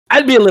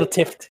I'd be a little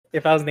tiffed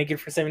if I was naked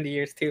for 70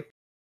 years too.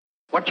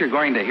 What you're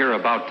going to hear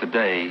about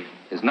today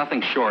is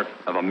nothing short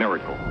of a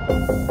miracle.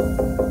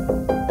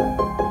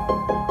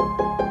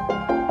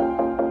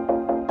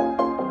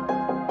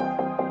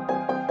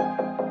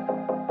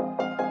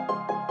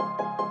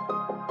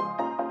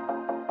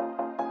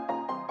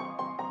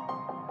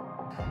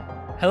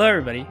 Hello,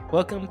 everybody.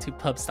 Welcome to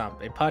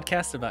Pubstomp, a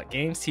podcast about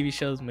games, TV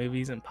shows,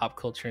 movies, and pop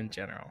culture in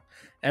general.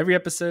 Every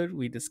episode,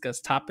 we discuss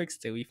topics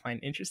that we find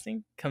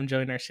interesting. Come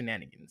join our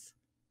shenanigans.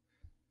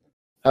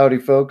 Howdy,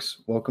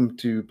 folks. Welcome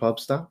to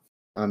Pubstomp.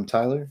 I'm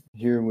Tyler,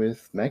 here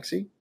with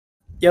Mexy.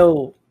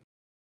 Yo.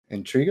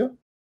 And Trigo.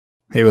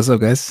 Hey, what's up,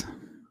 guys?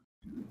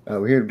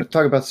 We're here to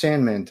talk about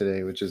Sandman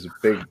today, which is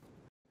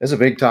a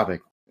big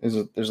topic.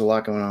 There's a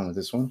lot going on with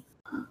this one.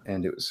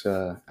 And it was,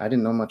 I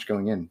didn't know much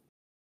going in.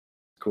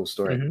 Cool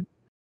story. Mm-hmm.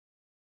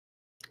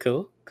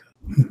 Cool.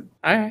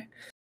 All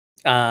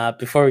right.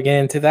 Before we get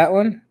into that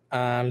one,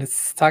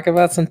 let's talk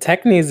about some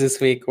tech news this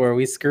week where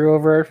we screw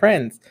over our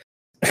friends.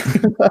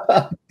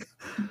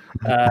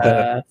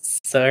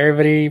 So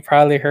everybody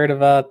probably heard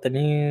about the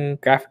new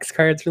graphics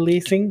cards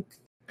releasing.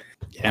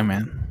 Yeah,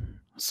 man.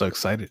 So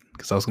excited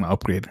because I was going to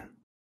upgrade.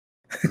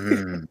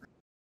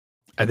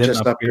 I didn't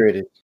just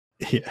upgraded.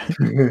 Yeah.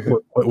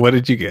 What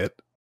did you get?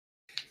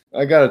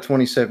 I got a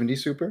 2070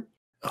 Super.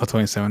 Oh,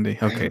 2070.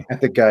 Okay. At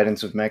the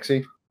guidance of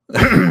Mexy.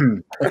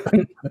 Is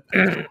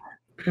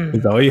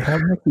that what you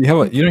have? You have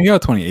a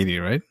 2080,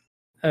 right?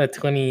 A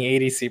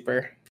 2080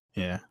 Super.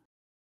 Yeah.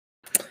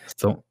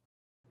 So,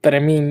 but I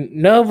mean,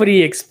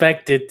 nobody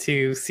expected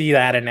to see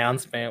that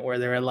announcement where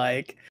they were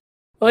like,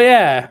 "Oh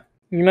yeah,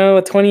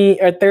 a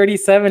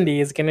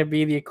 3070 is going to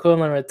be the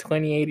equivalent of a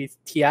 2080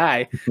 Ti."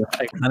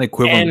 Like, not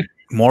equivalent,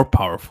 more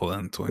powerful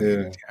than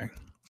 2080 Ti,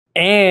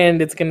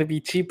 and it's going to be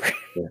cheaper.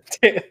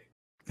 How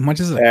much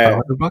is it?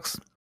 $500?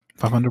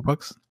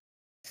 $500?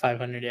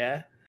 500,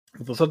 yeah.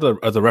 Those are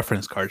the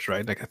reference cards,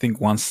 right? Like I think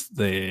once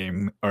they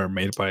are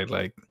made by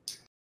like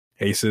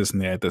Asus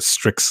and they had the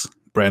Strix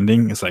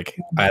branding, it's like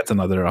adds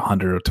another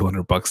 $100 or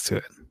 $200 to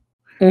it.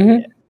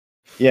 Mm-hmm.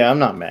 Yeah, I'm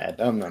not mad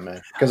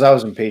because I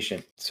was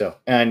impatient, so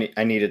and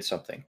I needed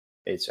something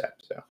ASAP.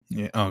 So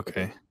yeah,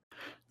 okay,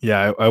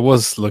 yeah. I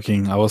was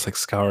looking. I was like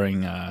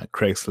scouring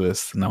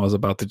Craigslist, and I was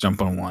about to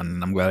jump on one,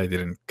 and I'm glad I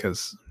didn't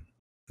because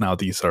now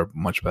these are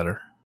much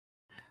better.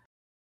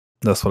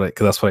 That's what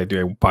I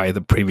do. I buy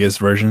the previous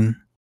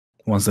version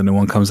once the new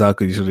one comes out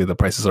because usually the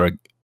prices are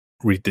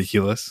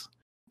ridiculous.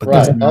 But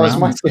right, that was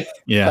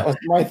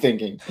my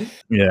thinking.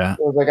 Yeah,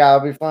 I was like, I'll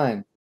be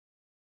fine.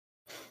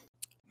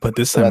 But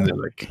this time they're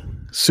like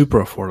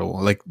super affordable.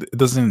 Like it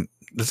doesn't.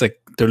 It's like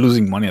they're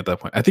losing money at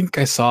that point. I think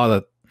I saw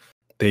that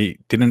they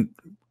didn't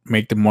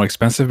make them more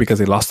expensive because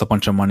they lost a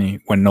bunch of money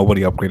when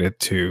nobody upgraded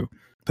to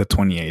the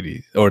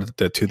 2080 or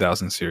the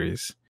 2000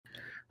 series.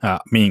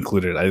 Me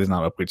included. I did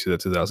not upgrade to the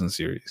 2000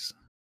 series.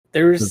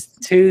 There's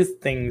two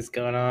things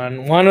going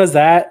on. One was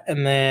that,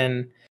 and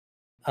then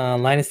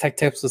Linus Tech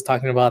Tips was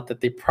talking about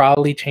that they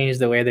probably changed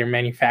the way they're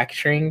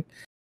manufacturing.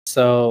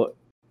 So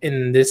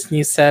in this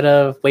new set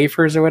of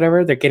wafers or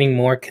whatever, they're getting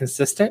more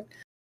consistent.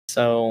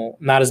 So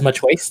not as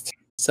much waste.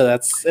 So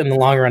that's in the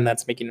long run,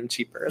 that's making them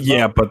cheaper.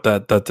 Yeah, but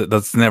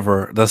that's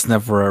never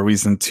a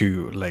reason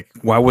to like.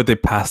 Why would they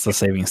pass the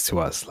savings to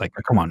us? Like,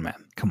 come on,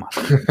 man, come on.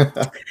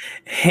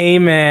 Hey,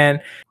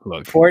 man,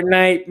 look,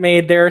 Fortnite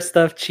made their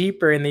stuff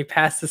cheaper, and they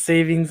passed the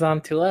savings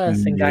on to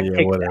us, and got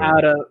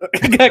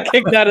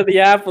kicked out of the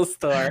Apple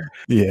Store.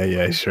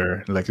 Yeah,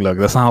 sure. Like, look,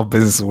 that's not how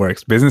business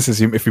works. Business is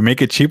if you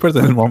make it cheaper,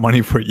 then more money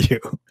for you.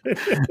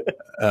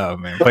 Oh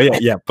man, but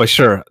yeah, but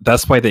sure,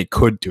 that's why they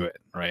could do it,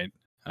 right?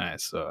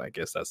 So I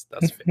guess that's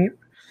fair.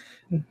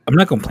 I'm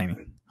not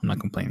complaining. I'm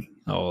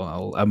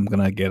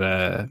gonna get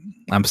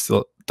I'm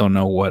still don't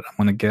know what I'm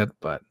gonna get,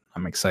 but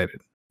I'm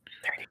excited.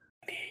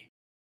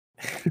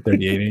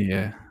 3080,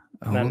 yeah.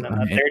 No,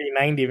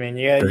 3090, man.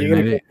 Yeah, you're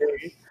gonna get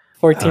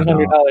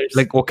 $1,400.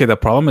 Like, okay, the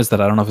problem is that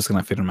I don't know if it's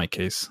gonna fit in my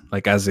case.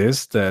 Like, as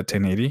is the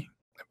 1080,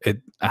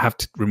 I have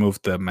to remove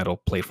the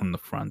metal plate from the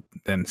front,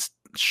 then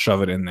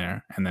shove it in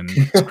there, and then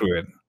screw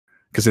it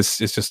because it's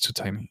just too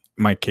tiny.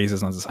 My case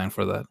is not designed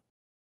for that.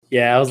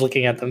 Yeah, I was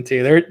looking at them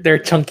too. They're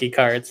chunky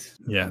cards.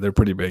 Yeah, they're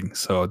pretty big.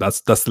 So that's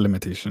the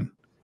limitation.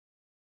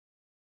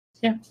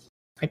 Yeah,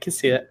 I can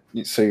see that.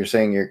 So you're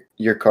saying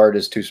your card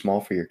is too small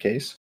for your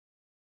case?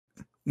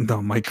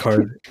 No, my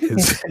card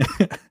is.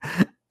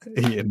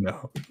 Yeah,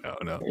 no.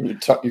 I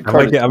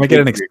might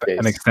get an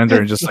extender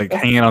and just like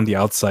hang it on the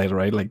outside,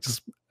 right? Like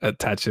just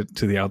attach it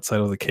to the outside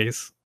of the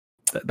case.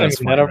 That's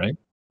fine, right?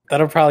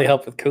 That'll probably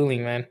help with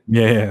cooling, man.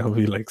 Yeah, it'll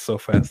be like so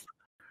fast.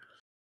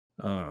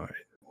 All right.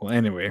 Well,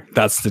 anyway,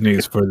 that's the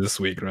news for this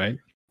week, right?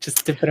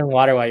 Just dip it in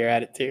water while you're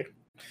at it too.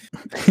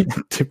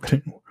 Dip it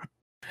in water.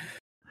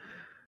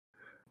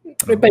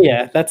 But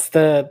yeah, that's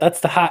the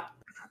hot.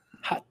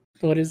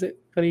 What is it?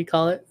 What do you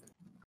call it?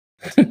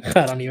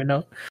 I don't even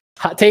know.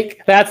 Hot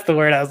take. That's the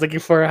word I was looking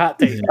for. A hot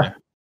take. Yeah.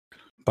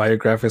 Buy your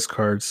graphics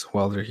cards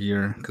while they're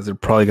here because they're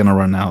probably gonna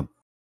run out.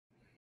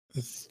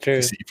 It's true.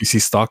 If you see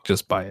stock,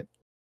 just buy it.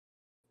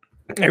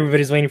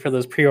 everybody's waiting for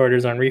those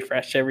pre-orders on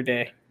Refresh every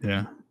day.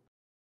 Yeah.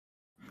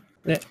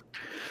 Yeah.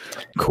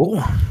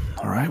 Cool.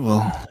 All right.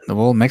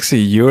 Well, Mexy,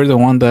 you're the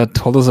one that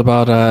told us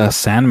about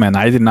Sandman.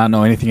 I did not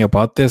know anything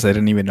about this. I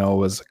didn't even know it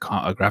was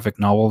a graphic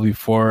novel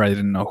before. I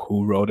didn't know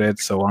who wrote it.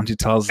 So why don't you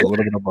tell us a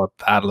little bit about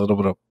that, a little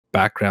bit of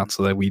background,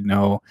 so that we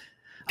know.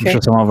 I'm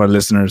sure some of our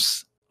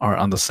listeners are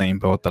on the same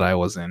boat that I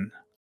was in.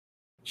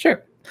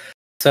 Sure.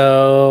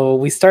 So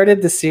we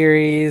started the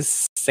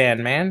series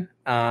Sandman.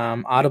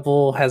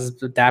 Audible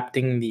has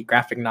adapting the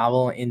graphic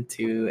novel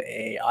into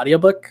a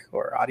audiobook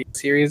or audio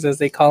series, as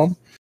they call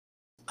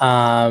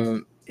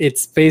them.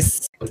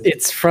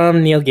 It's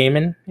from Neil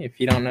Gaiman. If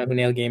you don't know who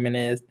Neil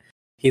Gaiman is,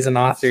 he's an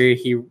author.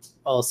 He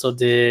also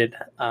did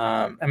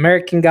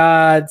American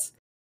Gods,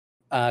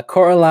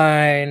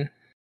 Coraline,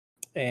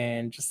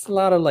 and just a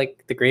lot of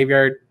like the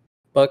Graveyard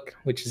Book,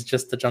 which is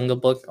just the Jungle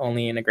Book,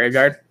 only in a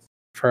graveyard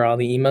for all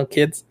the emo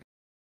kids,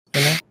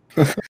 you know?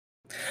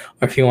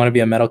 Or if you want to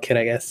be a metal kid,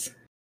 I guess.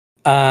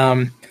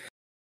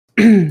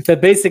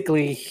 But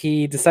basically,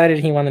 he decided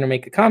he wanted to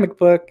make a comic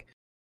book,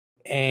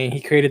 and he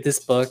created this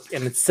book,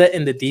 and it's set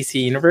in the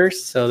DC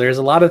universe. So there's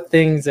a lot of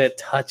things that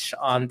touch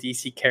on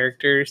DC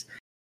characters.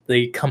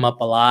 They come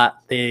up a lot.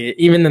 They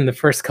even in the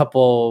first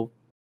couple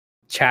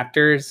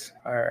chapters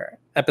or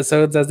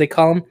episodes, as they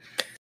call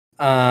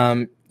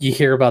them, you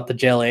hear about the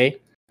JLA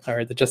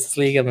or the Justice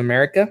League of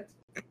America.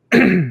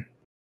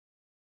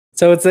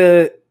 So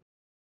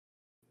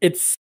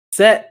it's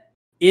set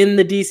in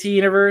the DC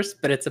universe,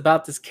 but it's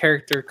about this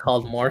character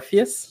called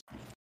Morpheus.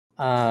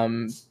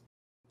 And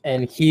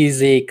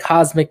he's a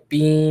cosmic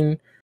being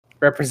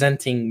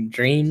representing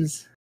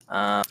dreams.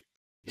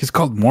 He's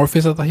called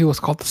Morpheus. I thought he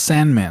was called the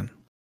Sandman.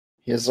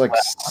 He has like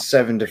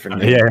 7 different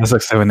names. Yeah, he has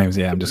like 7 names.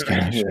 Yeah, I'm just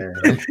kidding. So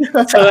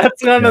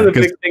that's one of the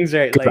big things,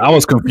 right? Like, I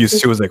was confused.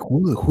 She was like,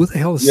 who the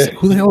hell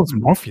is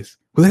Morpheus?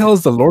 Who the hell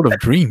is the Lord of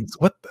Dreams?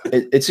 What?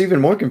 It's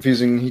even more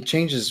confusing. He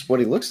changes what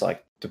he looks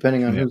like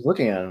depending on who's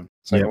looking at him.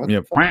 It's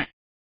like,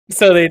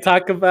 So they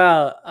talk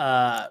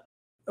about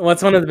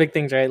what's one of the big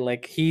things, right?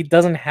 Like, he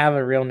doesn't have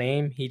a real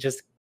name. He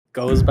just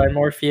goes by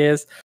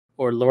Morpheus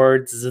or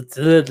Lord. It's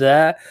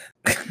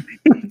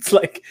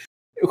like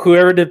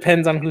whoever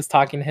depends on who's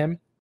talking to him.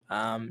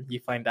 You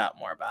find out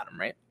more about him,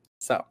 right?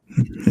 So,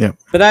 yeah.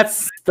 But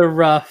that's the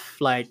rough,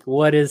 like,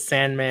 what is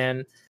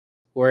Sandman?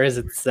 Where is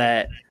it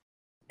set?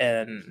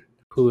 And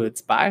who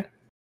it's by?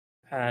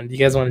 And you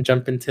guys want to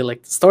jump into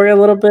like the story a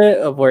little bit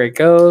of where it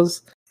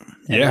goes?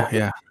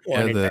 Yeah.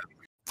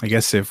 I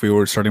guess if we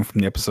were starting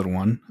from the episode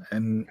 1,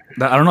 and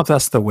I don't know if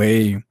that's the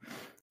way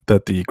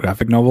that the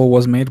graphic novel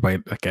was made by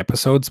like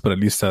episodes, but at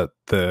least that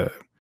the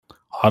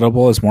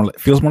Audible is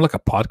feels more like a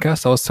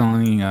podcast. I was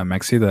telling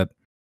Mexy that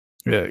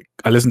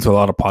I listen to a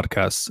lot of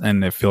podcasts,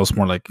 and it feels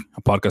more like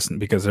a podcast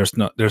because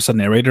there's a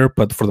narrator,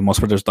 but for the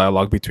most part, there's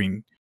dialogue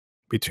between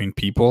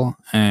people,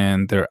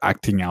 and they're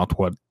acting out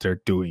what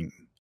they're doing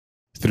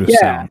through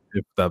sound.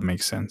 If that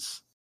makes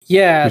sense.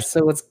 Yeah.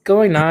 So what's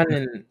going on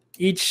in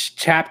each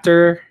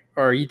chapter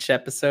or each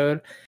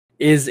episode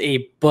is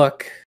a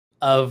book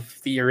of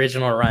the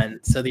original run.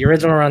 So the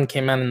original run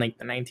came out in like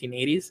the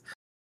 1980s.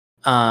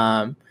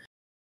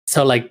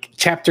 So like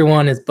chapter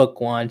 1 is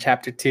book 1,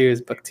 chapter 2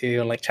 is book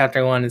 2, and like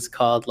chapter 1 is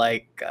called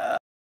like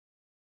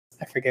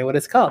I forget what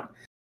it's called.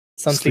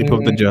 Something Sleep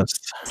of the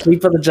Just.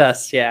 Sleep of the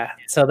Just, yeah.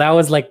 So that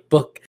was like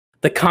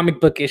the comic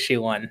book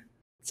issue 1.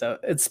 So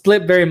it's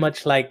split very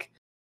much like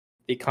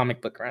the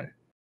comic book run.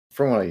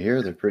 From what I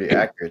hear, they're pretty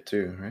accurate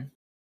too, right?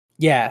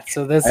 Yeah.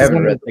 So this I is haven't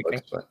one of read the big the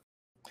books, things.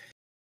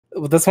 but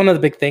Well, that's one of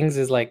the big things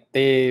is like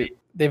they've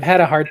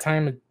had a hard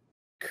time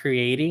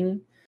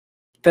creating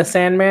the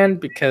Sandman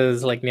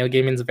because like Neil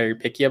Gaiman's very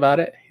picky about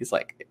it. He's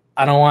like,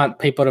 I don't want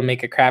people to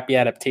make a crappy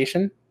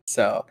adaptation.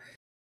 So,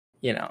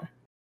 you know.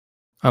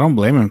 I don't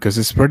blame him because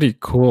it's a pretty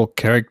cool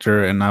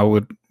character, and I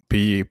would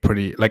be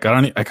pretty like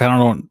I kind of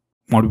don't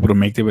want people to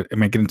make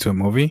it into a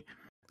movie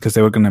because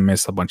they were gonna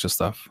miss a bunch of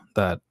stuff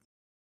that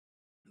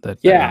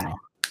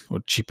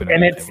would cheapen it.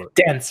 And it's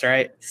dense,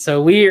 right?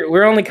 So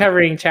we're only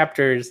covering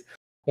chapters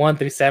 1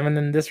 through 7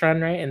 in this run,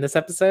 right? In this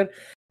episode,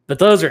 but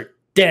those are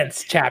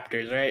dense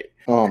chapters, right?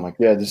 oh my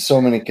god, there's so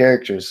many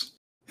characters.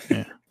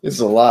 Yeah, It's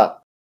a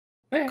lot.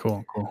 Yeah.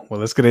 cool. Well,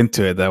 let's get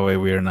into it. That way,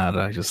 we are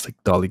not just like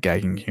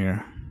dollygagging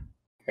here.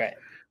 Right.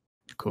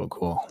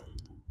 Cool.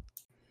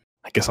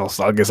 I guess I'll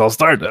start.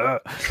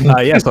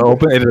 Yeah. So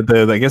open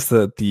it. I guess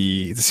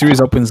the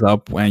series opens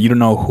up when you don't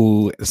know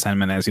who the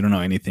Sandman is. You don't know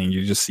anything.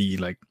 You just see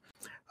like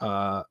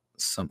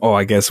some. Oh,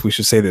 I guess we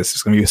should say this.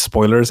 It's gonna be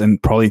spoilers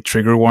and probably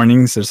trigger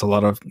warnings. There's a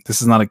lot of.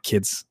 This is not a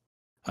kid's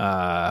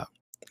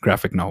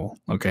graphic novel.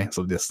 Okay,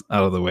 so this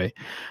out of the way.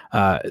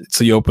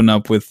 So you open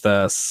up with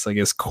I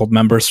guess cult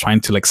members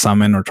trying to like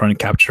summon or trying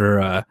to capture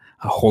a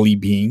holy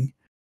being.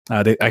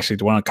 They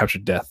want to capture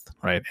death,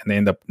 right? And they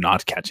end up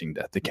not catching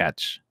death. They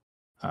catch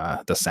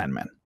the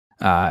Sandman,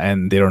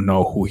 and they don't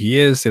know who he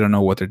is. They don't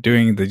know what they're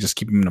doing. They just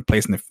keep him in a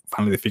place, and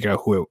they figure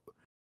out who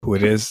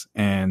it is,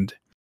 and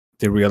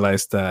they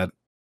realize that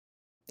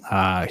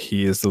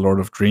he is the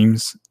Lord of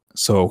Dreams,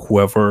 so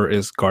whoever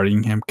is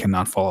guarding him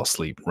cannot fall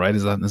asleep, right?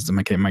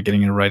 Am I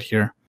getting it right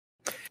here?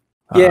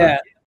 Yeah.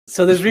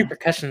 So there's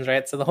repercussions,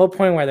 right? So the whole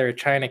point why they were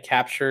trying to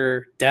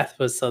capture death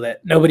was so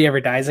that nobody ever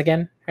dies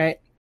again, right?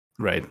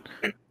 Right.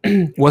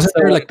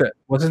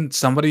 Wasn't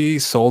somebody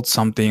sold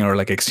something or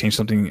like exchanged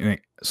something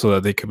so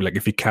that they could be like,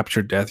 if you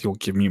capture death, you'll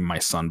give me my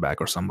son back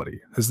or somebody?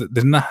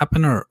 Didn't that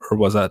happen or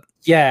was that?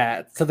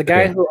 Yeah. So the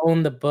guy who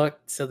owned the book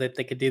so that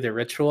they could do the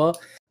ritual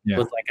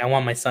was like, I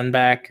want my son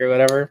back or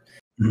whatever.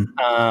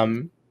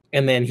 Mm-hmm.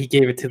 And then he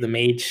gave it to the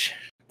mage,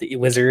 the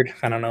wizard.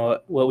 I don't know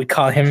what we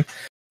call him.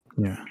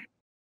 Yeah.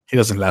 He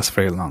doesn't last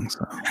very long.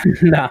 So.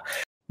 No.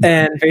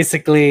 And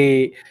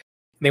basically,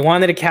 they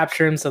wanted to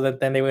capture him so that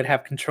then they would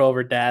have control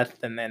over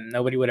death, and then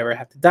nobody would ever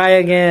have to die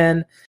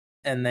again,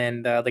 and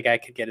then the guy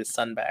could get his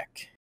son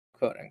back,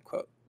 quote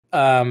unquote.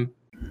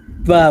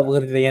 But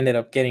what they ended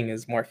up getting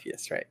is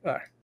Morpheus, right?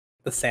 Or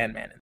the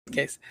Sandman in this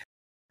case.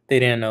 They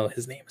didn't know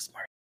his name was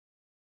Morpheus.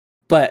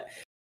 But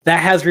that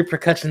has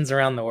repercussions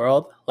around the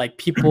world. Like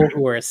people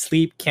who are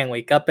asleep can't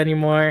wake up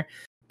anymore.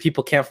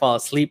 People can't fall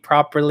asleep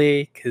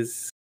properly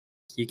because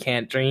you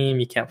can't dream,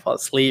 you can't fall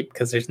asleep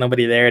because there's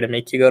nobody there to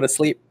make you go to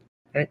sleep,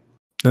 right?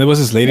 And there was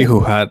this lady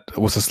who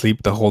was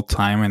asleep the whole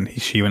time, and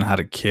she even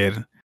had a kid,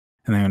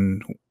 and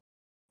then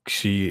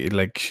she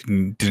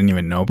didn't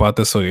even know about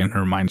this. So in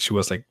her mind, she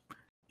was like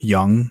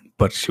young,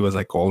 but she was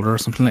like older or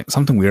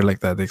something weird like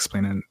that. They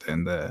explain it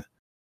in the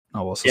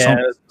novel. So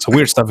so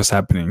weird stuff is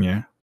happening.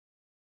 Yeah.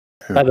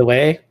 By the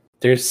way,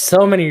 there's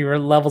so many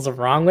levels of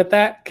wrong with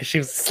that because she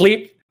was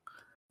asleep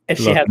and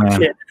she had a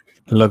kid.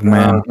 Look,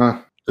 man.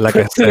 Like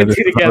I said,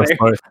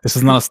 this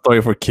is not a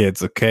story for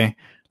kids, okay?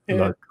 Yeah.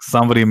 Look,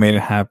 somebody made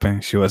it happen.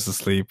 She was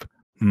asleep.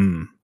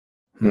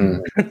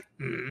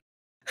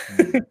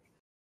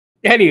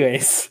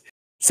 Anyways,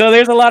 so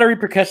there's a lot of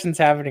repercussions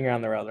happening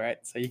around the world, right?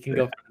 So you can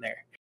go from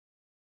there.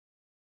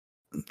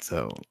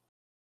 So,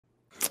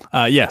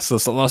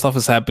 so a lot of stuff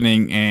is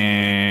happening,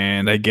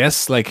 and I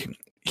guess like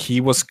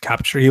he was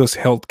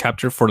held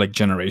captured for like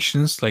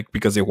generations, like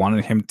because they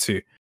wanted him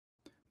to.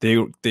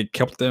 They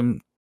kept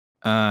them.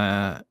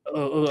 No.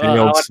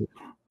 I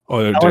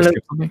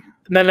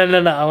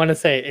want to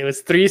say it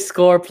was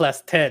 70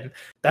 plus 10.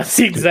 That's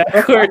the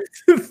exact word.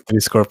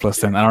 70 plus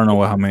 10. I don't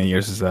know how many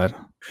years is that.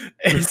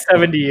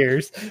 70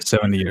 years.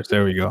 70 years.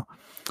 There we go.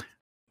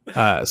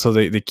 So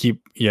they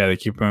keep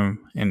him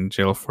in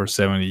jail for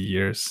 70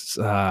 years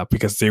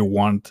because they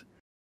want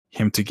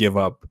him to give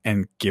up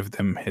and give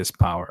them his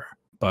power.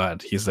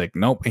 But he's like,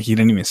 nope. He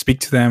didn't even speak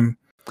to them.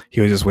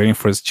 He was just waiting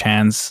for his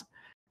chance.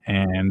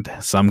 And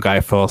some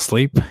guy fell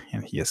asleep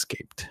and he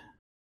escaped.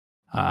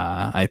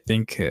 I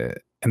think,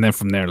 and then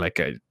from there, like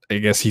I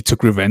guess he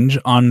took revenge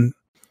on,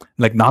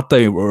 like not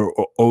the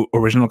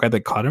original guy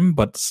that caught him,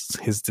 but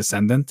his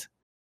descendant,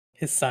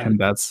 his son. And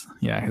that's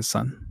his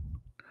son.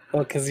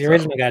 Well, because the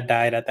original guy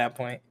died at that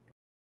point.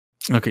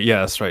 Okay,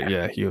 yeah, that's right.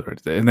 Yeah, he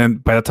already did. And then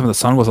by that time, the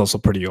son was also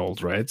pretty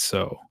old, right?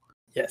 So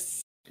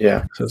yes,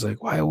 yeah. So it's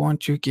like, why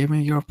won't you give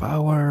me your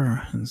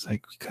power? And it's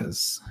like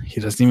because he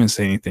doesn't even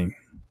say anything.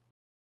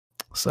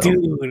 So.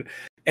 Dude,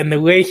 and the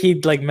way he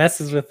like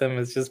messes with them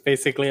is just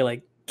basically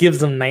like gives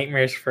them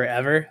nightmares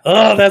forever.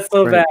 Oh, that's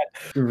so bad.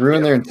 You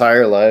ruin their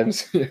entire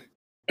lives.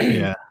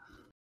 Yeah,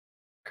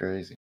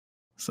 crazy.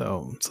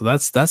 So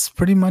that's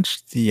pretty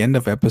much the end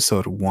of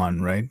episode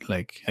 1, right?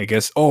 Like I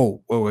guess.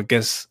 I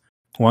guess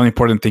one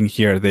important thing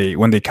here: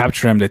 when they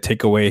capture him, they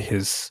take away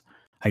his.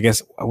 I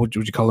guess would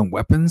you call them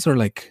weapons or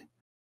like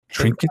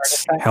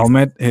trinkets?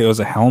 Helmet. It was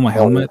a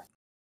helmet.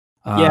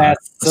 Yeah,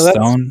 so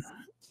stone.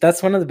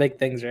 That's one of the big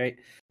things, right?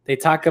 They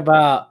talk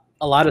about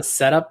a lot of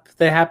setup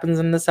that happens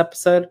in this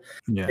episode.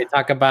 Yeah. They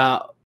talk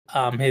about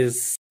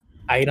his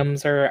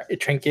items or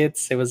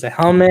trinkets. It was a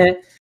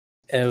helmet.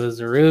 It was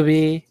a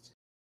ruby,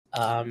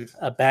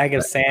 a bag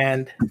of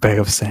sand.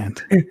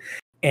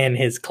 And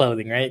his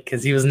clothing, right?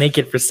 Because he was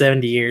naked for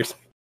 70 years.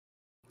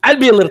 I'd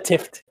be a little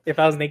tiffed if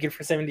I was naked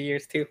for 70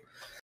 years too.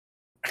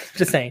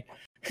 Just saying.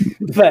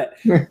 But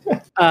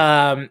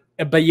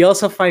you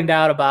also find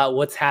out about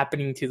what's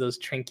happening to those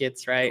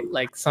trinkets, right?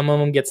 Like some of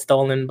them get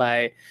stolen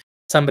by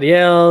somebody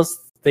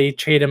else. They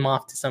trade them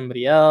off to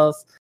somebody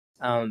else.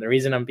 The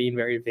reason I'm being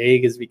very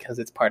vague is because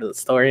it's part of the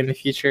story in the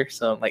future.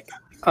 So like,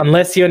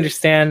 unless you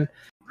understand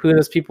who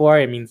those people are,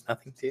 it means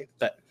nothing to you.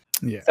 But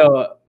yeah.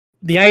 So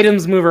the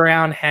items move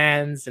around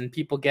hands and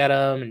people get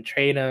them and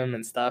trade them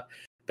and stuff,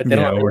 but they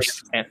don't really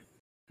understand.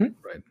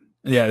 Right.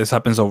 Yeah, this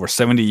happens over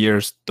 70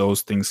 years.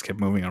 Those things kept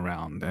moving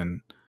around,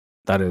 and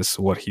that is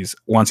what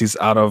once he's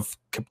out of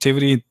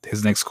captivity,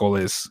 his next goal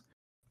is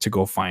to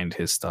go find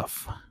his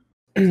stuff.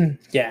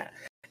 Yeah,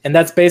 and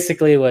that's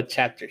basically what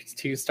chapter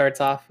 2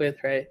 starts off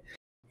with, right?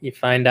 You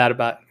find out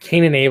about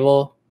Cain and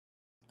Abel.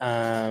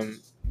 If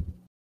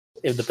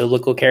the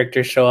biblical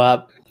characters show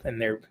up, and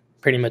they're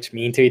pretty much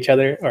mean to each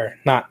other, or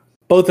not.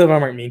 Both of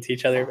them aren't mean to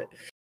each other, but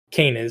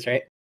Cain is,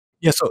 right?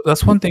 Yeah, so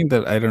that's one thing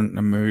that I don't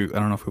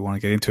know if we want to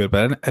get into it,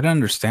 but I don't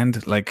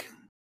understand like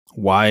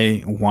why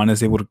one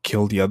is able to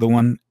kill the other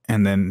one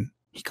and then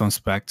he comes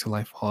back to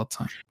life all the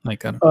time.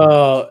 Like I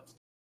don't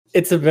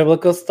it's a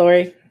biblical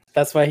story.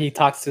 That's why he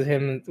talks to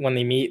him when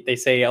they meet. They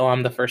say, "Oh,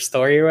 I'm the first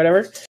story" or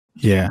whatever.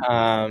 Yeah.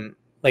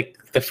 Like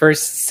the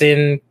first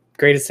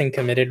greatest sin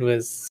committed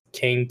was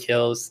Cain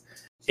kills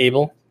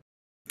Abel.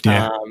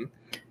 Yeah.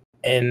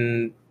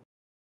 And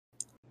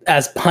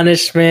as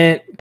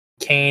punishment,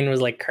 Cain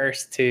was like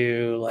cursed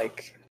to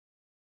like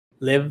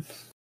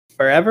live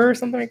forever or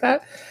something like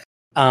that.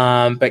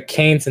 But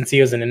Cain, since he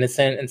was an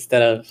innocent,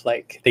 instead of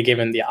like they gave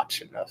him the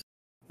option of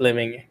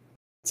living.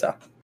 So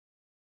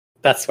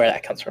that's where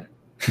that comes from.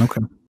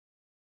 Okay.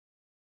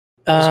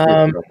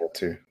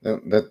 Too.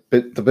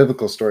 The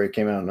biblical story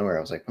came out of nowhere.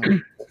 I was like, oh,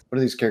 what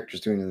are these characters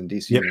doing in the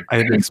DC? Yeah, I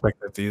didn't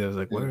expect that either. I was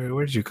like,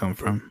 where did you come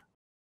from?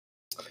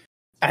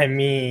 I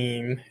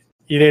mean,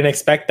 you didn't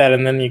expect that,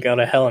 and then you go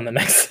to hell in the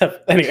next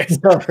step. Anyways.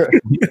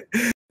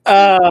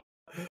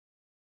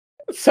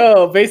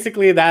 So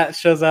basically that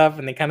shows up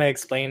and they kind of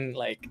explain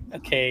like,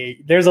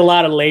 okay, there's a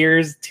lot of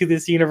layers to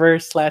this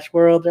universe /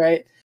 world,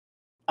 right?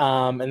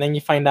 And then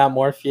you find out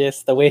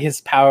Morpheus, the way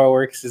his power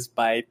works is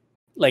by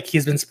like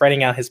he's been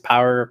spreading out his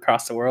power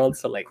across the world.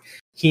 So like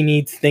he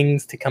needs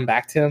things to come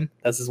back to him.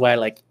 This is why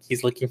like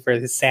he's looking for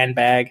his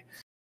sandbag.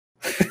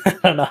 I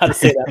don't know how to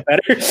say that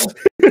better.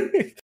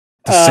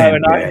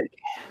 Sandbag.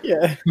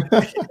 Yeah.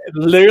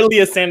 Literally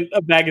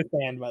a bag of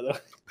sand, by the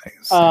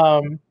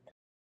way.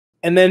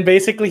 And then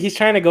basically he's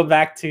trying to go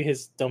back to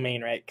his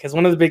domain, right? Because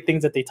one of the big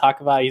things that they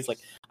talk about, he's like,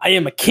 I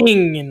am a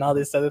king and all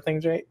these other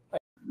things, right?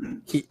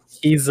 Like,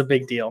 he's a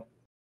big deal.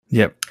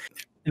 Yep.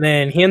 And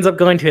then he ends up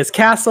going to his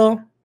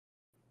castle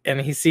and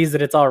he sees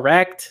that it's all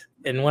wrecked.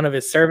 And one of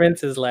his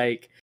servants is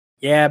like,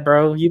 yeah,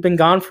 bro, you've been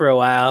gone for a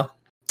while.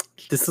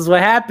 This is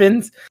what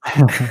happens.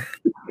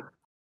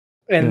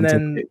 And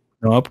then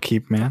no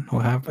upkeep, man.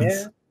 What happens?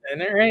 Yeah,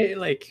 and right,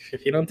 like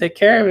if you don't take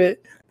care of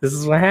it, this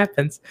is what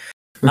happens.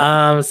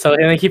 So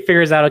and then he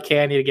figures out,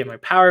 okay, I need to get my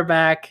power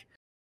back.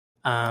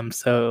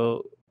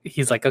 So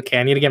he's like, okay,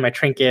 I need to get my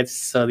trinkets.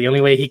 So the only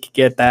way he could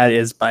get that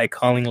is by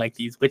calling like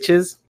these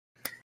witches,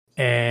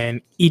 and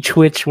each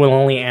witch will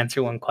only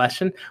answer one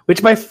question,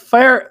 which by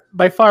far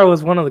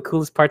was one of the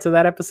coolest parts of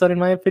that episode, in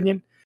my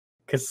opinion,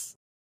 because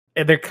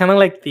they're kind of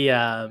like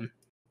the.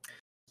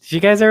 Did you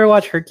guys ever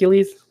watch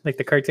Hercules, like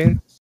the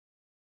cartoon?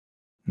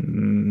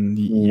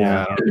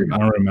 Yeah, I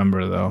don't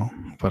remember though,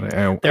 but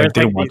I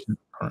did watch it.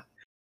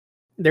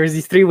 There's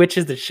these 3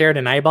 witches that shared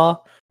an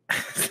eyeball,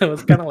 so it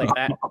was kind of like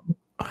that.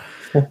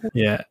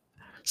 Yeah,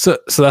 so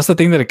that's the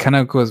thing that it kind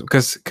of goes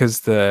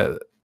because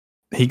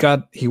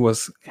he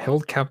was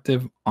held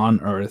captive on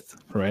Earth,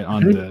 right?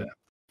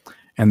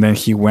 And then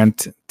he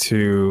went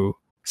to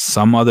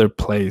some other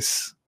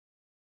place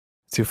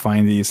to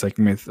find these like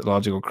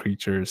mythological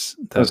creatures.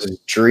 That was a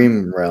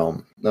dream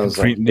realm. That was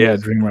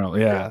dream realm.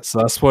 Yeah. So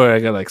that's where I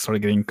got like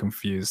started getting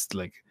confused.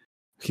 Like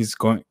he's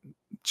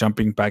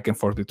jumping back and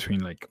forth between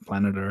like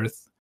planet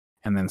Earth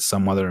and then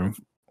some other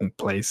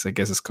place. I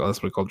guess that's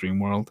what we call Dream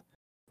World.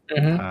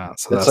 Mm-hmm.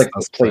 So that's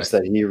the place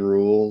that he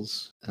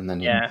rules, and then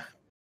yeah.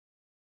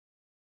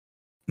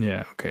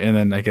 Okay, and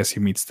then I guess he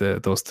meets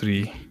those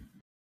 3.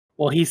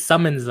 Well, he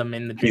summons them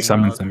in the dream. He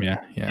summons world. them.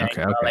 Yeah.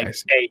 Okay. Like,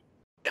 hey,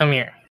 come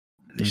here.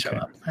 They show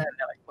up, and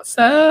they're like, "What's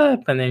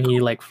up?" And then he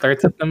like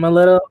flirts with them a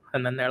little,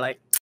 and then they're like,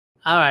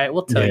 "All right,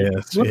 we'll tell you."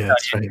 That's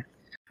right.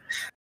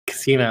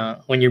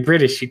 Because when you're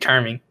British, you're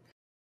charming.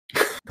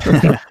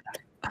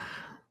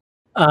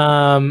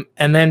 And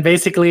then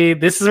basically,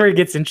 this is where it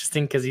gets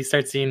interesting because he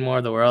starts seeing more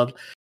of the world.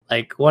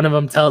 Like one of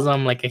them tells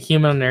him like a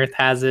human on Earth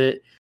has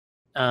it.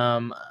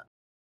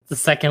 The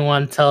second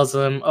one tells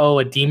him, "Oh,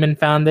 a demon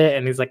found it,"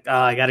 and he's like, "Oh,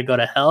 I gotta go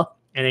to hell."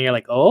 And then you're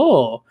like,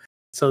 "Oh,"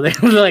 so they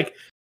were like.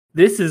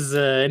 This is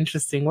an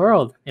interesting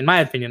world. In my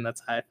opinion, that's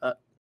how I thought.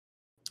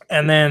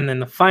 And then in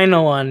the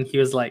final one, he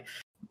was like,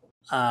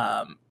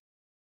 the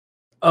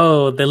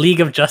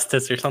League of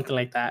Justice or something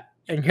like that.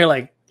 And you're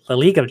like, the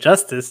League of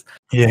Justice?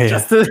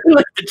 Justice?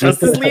 Like the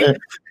Justice League?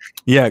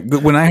 Yeah,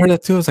 when I heard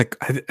that too, I was like,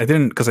 I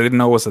didn't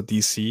know it was a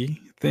DC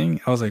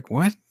thing. I was like,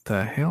 what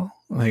the hell?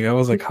 Like, I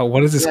was like,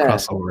 what is this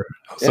crossover?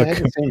 I had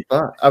the same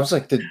thought. I was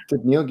like, did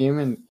Neil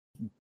Gaiman,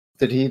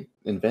 did he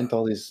invent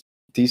all these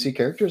DC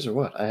characters or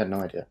what? I had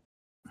no idea.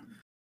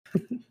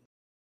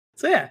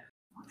 So yeah,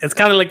 it's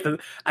kind of like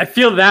I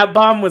feel that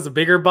bomb was a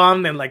bigger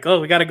bomb than like,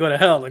 oh, we got to go to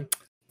hell. Like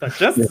the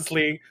Justice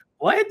League,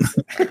 what?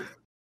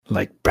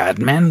 Like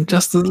Batman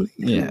Justice League?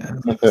 Yeah,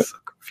 I'm so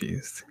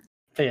confused.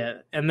 But yeah,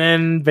 and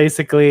then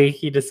basically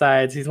he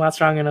decides he's not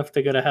strong enough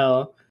to go to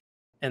hell,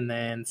 and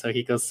then so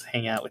he goes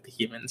hang out with the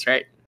humans,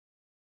 right?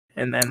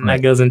 And then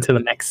that goes into the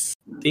next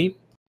theme.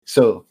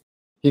 So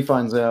he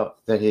finds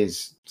out that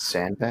his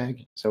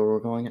sandbag, is that what we're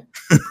calling it,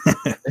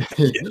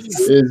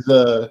 is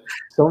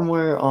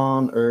somewhere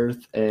on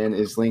Earth and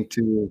is linked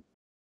to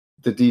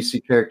the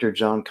DC character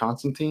John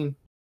Constantine,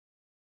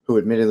 who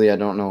admittedly I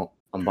don't know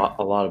a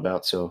lot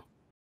about, so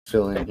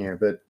fill in here.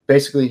 But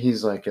basically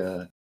he's like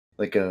a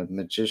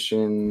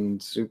magician,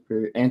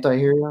 super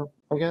anti-hero,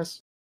 I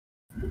guess.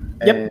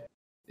 Yep. And,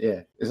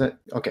 yeah. Is that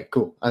okay?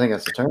 Cool. I think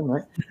that's the term,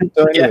 right?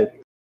 So anyway,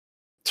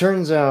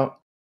 turns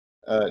out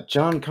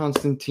John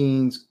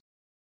Constantine's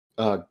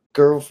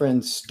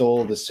girlfriend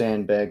stole the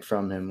sandbag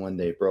from him when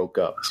they broke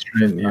up.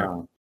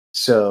 Yeah.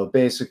 So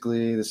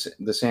basically,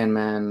 the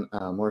Sandman,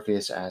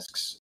 Morpheus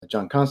asks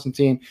John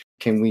Constantine,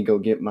 "Can we go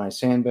get my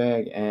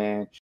sandbag?"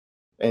 And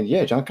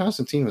yeah, John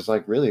Constantine was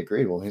like really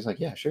agreeable. He's like,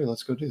 "Yeah, sure,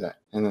 let's go do that."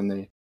 And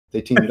then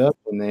they teamed up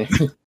and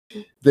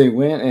they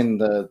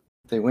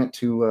went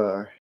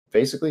to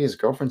basically his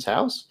girlfriend's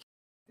house,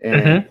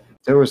 and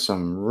there was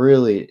some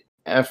really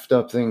effed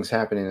up things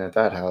happening at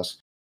that house.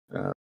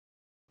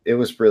 It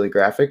was really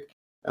graphic.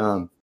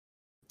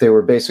 They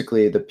were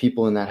basically, the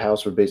people in that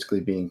house were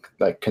basically being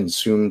like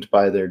consumed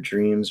by their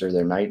dreams or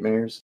their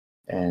nightmares,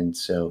 and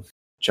so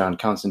John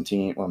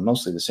Constantine, well,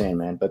 mostly the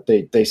Sandman, but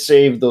they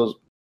save those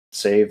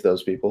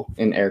people,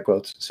 in air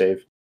quotes,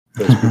 save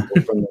those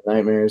people from the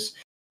nightmares.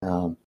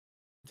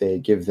 They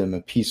give them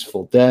a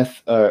peaceful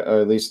death, or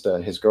at least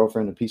his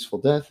girlfriend a peaceful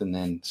death, and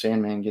then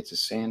Sandman gets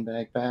his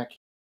sandbag back,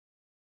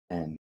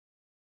 and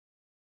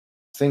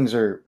things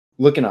are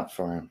looking up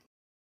for him,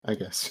 I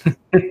guess.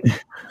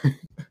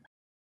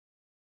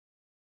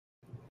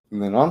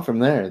 And then on from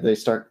there, they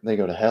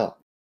go to hell.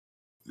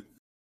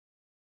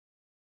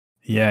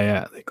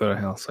 Yeah, they go to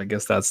hell. So I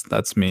guess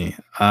that's me.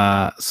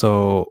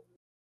 So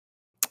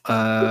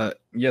I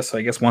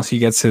guess once he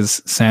gets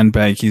his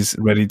sandbag, he's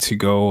ready to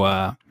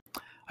go.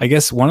 I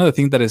guess one of the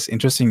things that is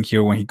interesting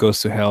here when he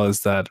goes to hell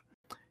is that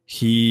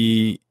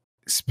he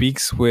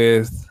speaks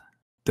with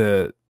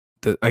the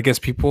I guess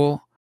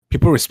people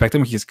respect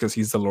him because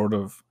he's the Lord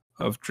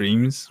of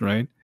Dreams,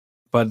 right?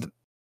 But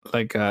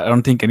like I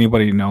don't think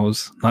anybody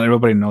knows. Not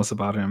everybody knows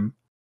about him,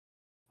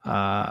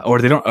 or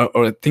they don't,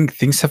 or I think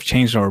things have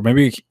changed, or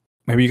maybe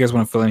you guys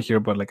want to fill in here.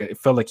 But like it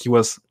felt like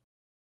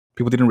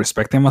people didn't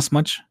respect him as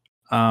much.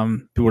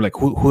 People were like,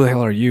 "Who the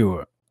hell are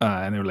you?"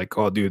 And they were like,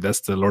 "Oh, dude,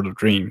 that's the Lord of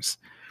Dreams."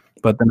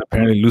 But then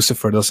apparently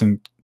Lucifer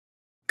doesn't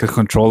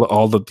control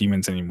all the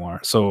demons anymore.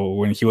 So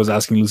when he was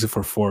asking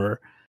Lucifer for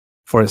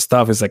his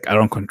stuff, it's like, I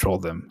don't control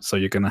them. So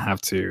you're gonna have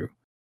to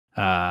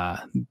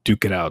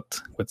duke it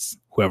out with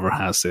whoever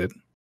has it.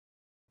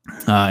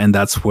 And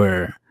that's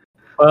where,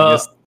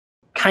 well,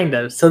 kind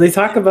of. So they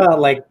talk about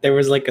like there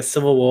was like a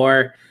civil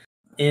war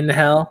in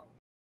hell,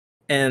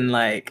 and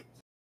like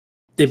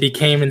it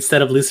became,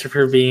 instead of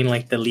Lucifer being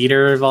like the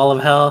leader of all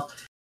of hell,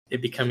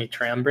 it became a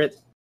triumvirate.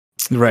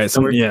 Right.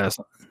 So yes.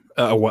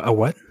 A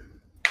what?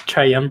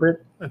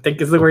 Triumvirate, I think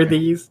is the word they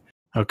use.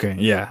 Okay,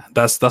 yeah,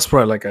 that's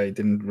where like I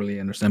didn't really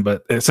understand,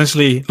 but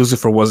essentially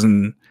Lucifer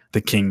wasn't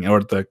the king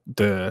or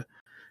the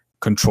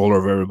controller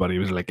of everybody. He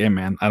was like, "Hey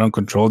man, I don't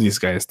control these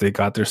guys. They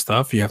got their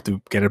stuff. You have to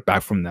get it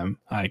back from them.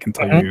 I can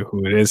tell you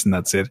who it is, and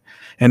that's it."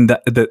 And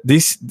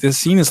this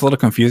scene is a little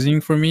confusing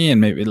for me, and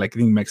maybe like I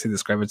think Mexy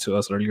described it to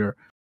us earlier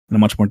in a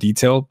much more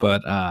detail.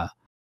 But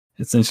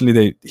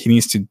essentially, he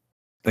needs to,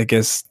 I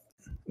guess.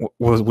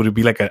 Would it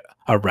be like a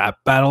rap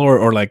battle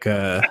or like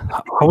a,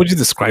 how would you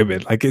describe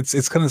it? Like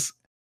it's kind of.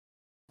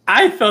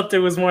 I felt it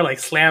was more like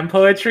slam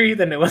poetry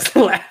than it was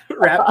a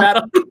rap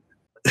battle.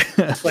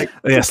 Like,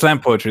 yeah, slam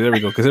poetry. There we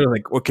go. Because they're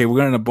like, okay,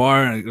 we're in a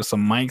bar and there's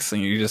some mics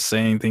and you're just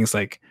saying things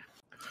like,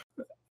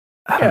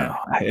 I don't know.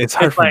 It's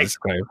hard for me to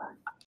describe.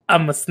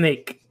 I'm a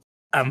snake.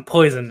 I'm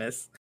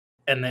poisonous.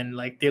 And then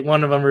like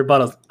one of them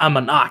rebuttals, I'm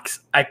an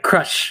ox. I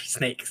crush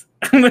snakes.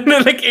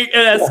 Like it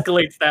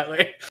escalates that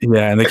way.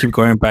 Yeah, and they keep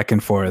going back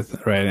and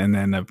forth, right? And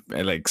then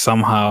like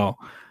somehow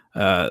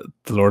the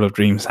Lord of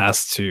Dreams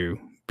has to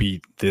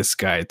beat this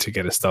guy to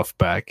get his stuff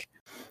back,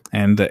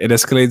 and it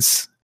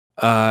escalates.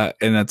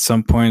 And at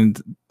some point,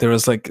 there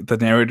was like the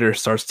narrator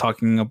starts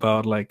talking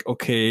about like,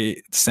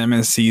 okay,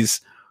 Sandman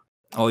sees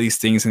all these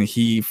things, and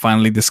he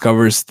finally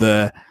discovers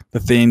the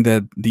thing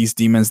that these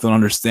demons don't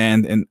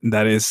understand, and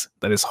that is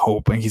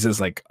hope. And he says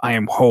like, I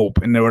am hope,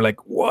 and they were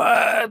like,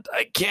 what?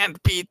 I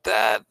can't beat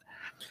that.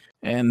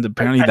 And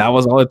apparently that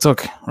was all it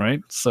took, right?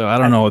 So I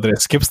don't know, did I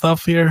skip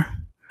stuff here?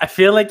 I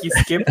feel like you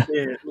skipped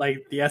it,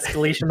 like the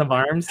escalation of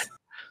arms,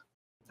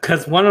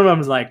 because one of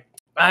them's like,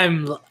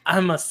 I'm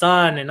a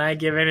sun and I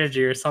give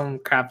energy or some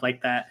crap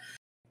like that,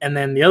 and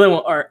then the other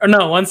one, or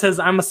no, one says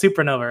I'm a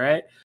supernova,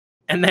 right?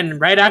 And then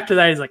right after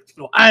that, he's like,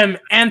 well, I'm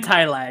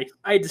anti-life.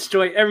 I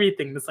destroy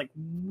everything. It's like,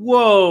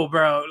 whoa,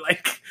 bro.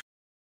 Like,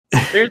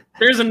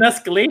 there's an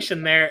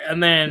escalation there.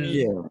 And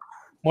then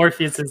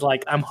Morpheus is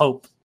like, I'm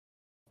hope.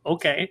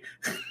 Okay.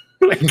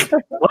 Like,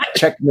 what?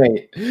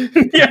 Checkmate.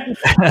 Yeah.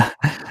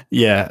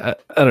 Yeah.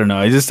 I don't know.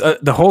 I just,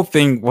 the whole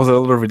thing was a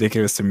little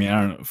ridiculous to me.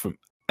 I don't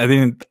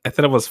know. I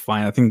thought it was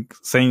fine. I think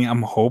saying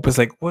I'm hope is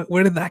like,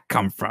 where did that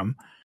come from?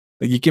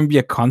 Like, you can be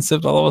a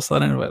concept all of a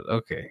sudden, but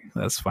okay,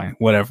 that's fine.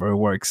 Whatever, it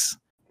works.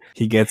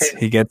 He gets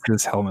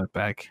his helmet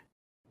back.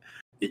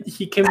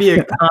 He can be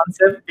a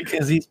concept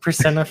because he's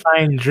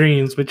personifying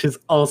dreams, which is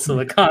also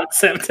a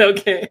concept.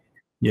 Okay.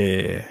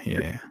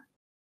 Yeah.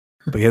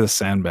 But he has a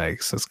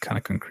sandbag, so it's kind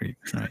of concrete,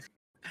 right?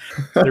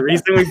 The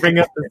reason we bring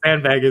up the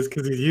sandbag is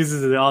because he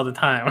uses it all the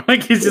time.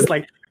 Like, he's just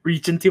like,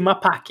 reach into my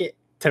pocket,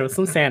 throw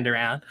some sand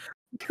around.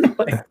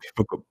 Like,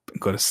 people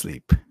go to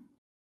sleep.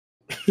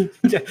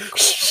 Yeah.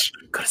 Shh,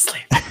 go to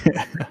sleep.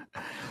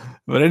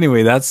 But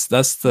anyway, that's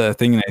the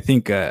thing, and I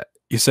think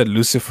you said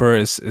Lucifer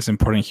is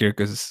important here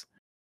because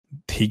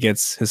he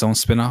gets his own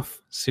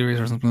spin-off series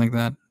or something like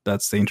that.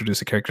 That's they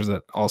introduce a character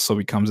that also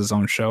becomes his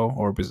own show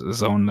or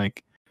his own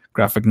like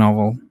graphic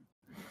novel.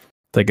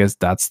 I guess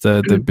that's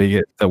the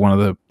one of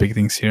the big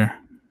things here.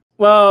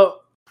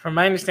 Well, from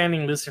my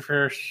understanding,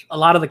 Lucifer, a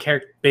lot of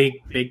the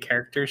big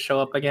characters show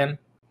up again,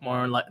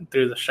 more like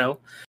through the show.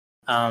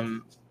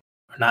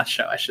 Or not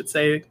show, I should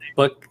say.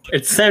 Book.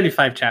 It's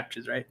 75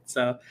 chapters, right?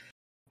 So,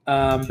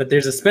 but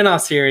there's a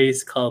spin-off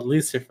series called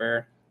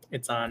Lucifer.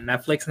 It's on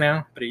Netflix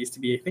now, but it used to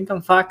be, I think,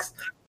 on Fox.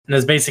 And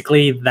it's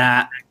basically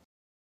that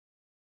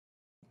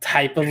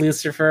type of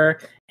Lucifer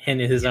in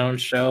his own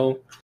show,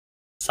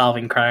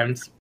 solving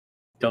crimes.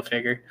 Go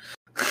figure.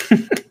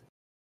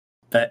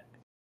 But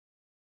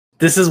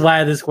this is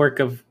why this work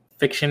of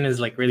fiction is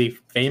like really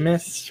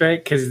famous,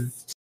 right?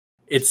 Because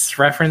it's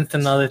referenced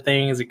in other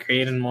things, it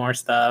created more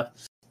stuff.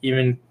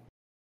 Even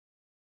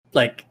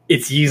like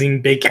it's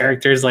using big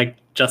characters like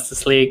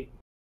Justice League,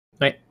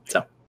 right?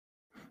 So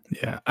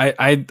yeah,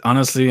 I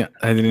honestly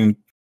I didn't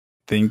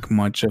think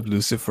much of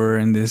Lucifer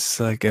in this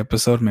like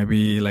episode.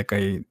 Maybe like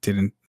I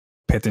didn't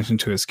pay attention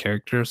to his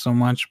character so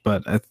much,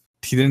 but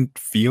he didn't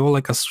feel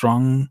like a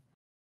strong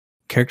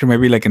character.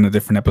 Maybe like in a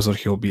different episode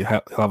he'll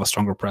have a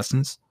stronger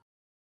presence.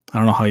 I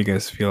don't know how you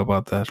guys feel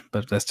about that,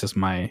 but that's just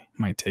my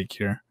take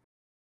here.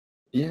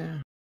 Yeah.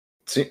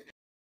 See,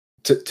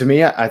 to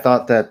me, I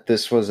thought that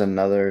this was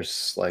another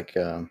like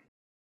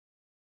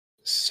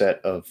set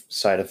of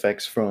side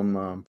effects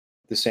from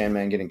the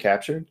Sandman getting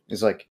captured.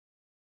 It's like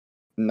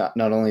not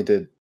only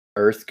did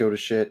Earth go to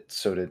shit,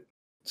 so did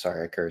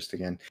I cursed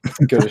again.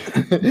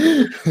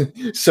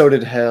 So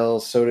did hell,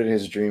 so did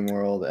his dream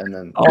world, and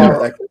then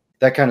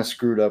that kind of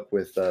screwed up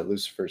with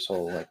Lucifer's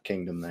whole like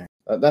kingdom there.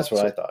 That's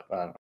what I thought. I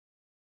don't know.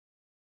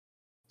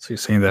 So you're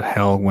saying that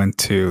hell went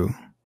to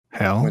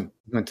hell?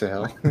 Went to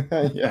hell.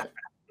 Yeah.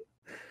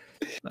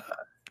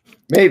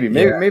 Maybe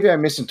I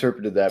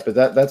misinterpreted that, but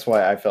that's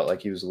why I felt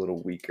like he was a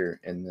little weaker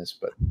in this,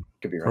 but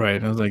could be wrong.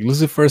 Right. I was like,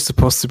 Lucifer is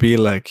supposed to be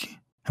like,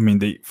 I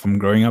mean, from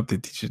growing up, they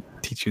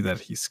teach you that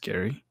he's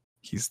scary.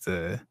 He's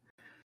the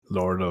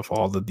lord of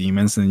all the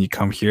demons, and then you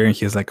come here and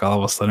he's like, all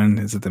of a sudden,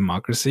 it's a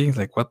democracy.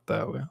 Like, what's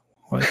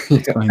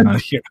going on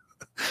here?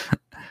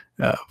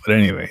 But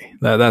anyway,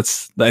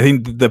 that's I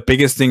think the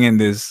biggest thing in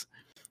this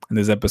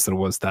episode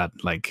was that,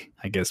 like,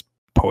 I guess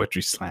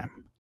poetry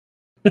slam.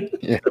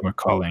 Yeah, we're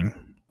calling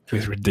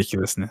his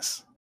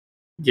ridiculousness.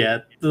 Yeah,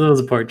 that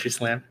was a poetry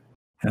slam.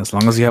 And as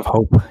long as you have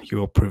hope, you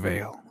will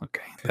prevail.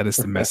 Okay, that is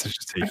the message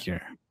to take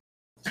here.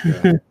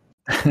 Yeah.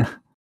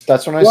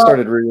 That's when I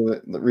started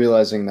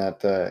realizing that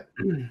that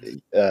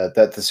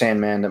the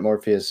Sandman, that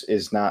Morpheus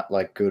is not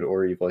like good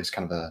or evil. He's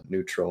kind of a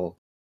neutral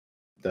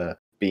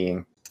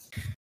being.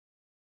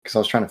 Because I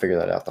was trying to figure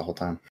that out the whole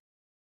time.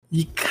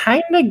 You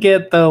kind of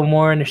get the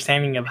more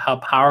understanding of how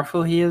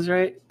powerful he is,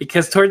 right?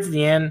 Because towards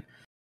the end,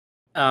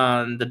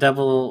 the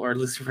devil or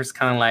Lucifer's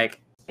kind of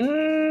like,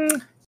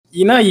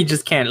 you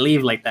just can't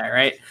leave like that,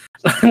 right?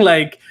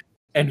 Like,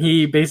 and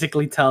he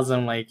basically tells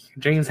him like,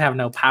 dreams have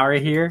no power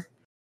here.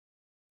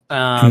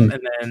 And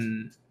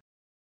then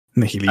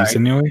he leaves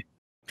anyway.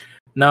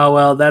 No,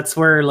 well, that's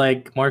where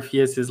like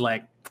Morpheus is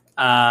like,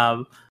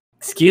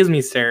 excuse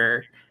me,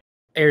 sir,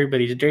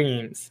 everybody's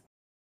dreams.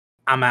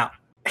 I'm out.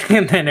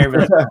 And then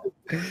everybody's like,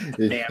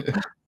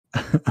 damn.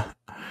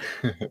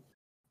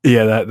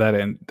 Yeah,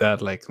 that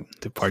like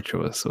departure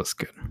was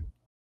good.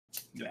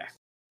 Yeah.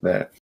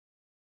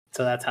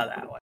 So that's how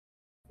that went.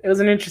 It was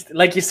an interesting,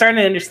 like, you're starting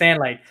to understand,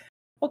 like,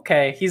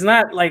 okay, he's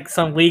not like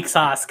some weak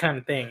sauce kind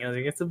of thing.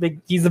 Like,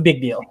 he's a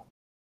big deal.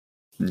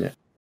 Yeah.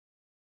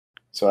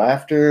 So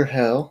after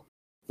hell,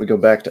 we go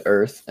back to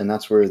Earth, and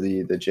that's where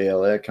the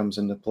JLA comes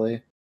into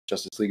play,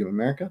 Justice League of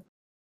America.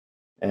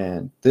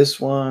 And this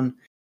one,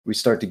 we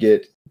start to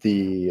get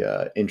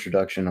the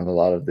introduction of a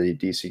lot of the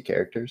DC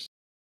characters.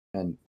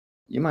 And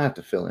you might have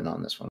to fill in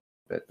on this one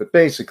a bit. But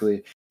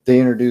basically, they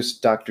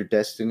introduced Dr.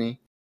 Destiny,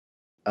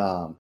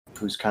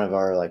 who's kind of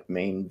our like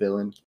main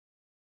villain.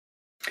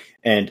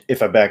 And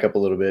if I back up a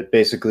little bit,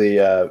 basically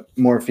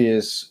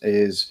Morpheus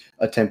is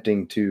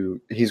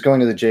he's going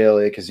to the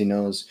JLA because he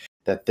knows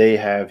that they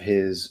have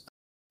his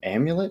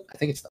amulet. I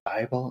think it's the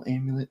eyeball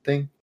amulet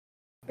thing.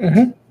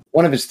 Mm-hmm.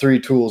 One of his 3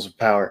 tools of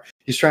power.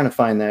 He's trying to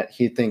find that.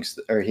 He thinks,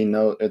 or he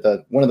knows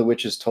that one of the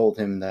witches told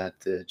him that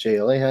the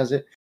JLA has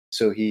it.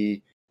 So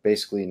he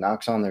basically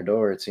knocks on their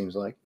door, it seems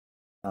like,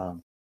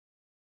 and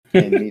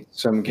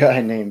meets some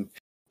guy named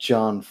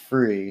John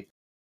Free.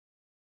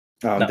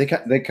 No. They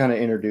kind of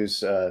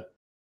introduce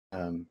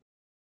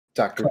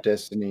Dr.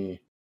 Destiny.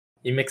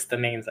 You mixed the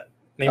names up.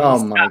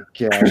 Oh my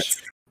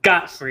gosh.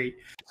 Scot-free.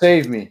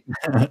 Save me.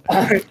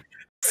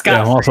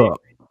 Scot-free.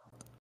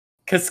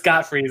 Because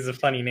Scot-free is a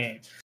funny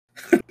name.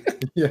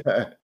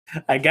 Yeah.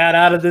 I got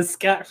out of this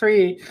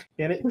scot-free.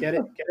 Get it? Yeah.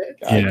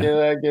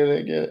 I get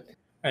it.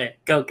 All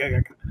right, go.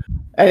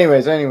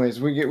 Anyways,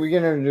 we get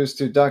introduced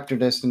to Dr.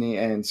 Destiny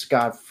and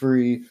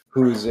Scot-free,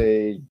 who's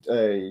a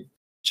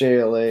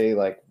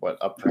JLA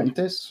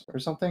apprentice or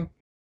something.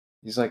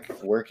 He's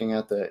like working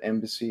at the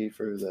embassy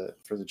for the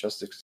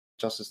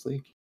Justice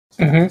League.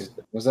 Mhm.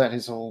 Was that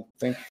his whole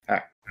thing? All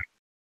right.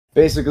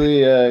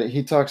 Basically,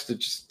 he talks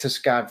to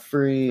Scott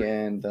Free,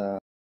 and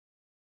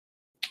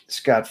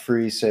Scott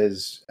Free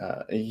says,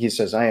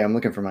 "Hey, I'm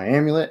looking for my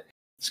amulet."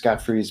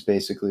 Scott Free is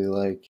basically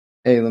like,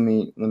 "Hey, let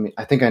me.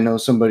 I think I know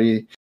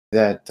somebody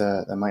that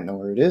might know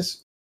where it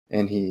is,"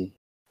 and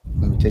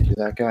let me take you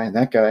to that guy, and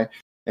that guy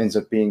ends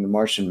up being the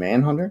Martian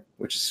Manhunter,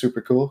 which is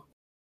super cool.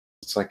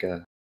 It's like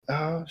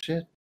oh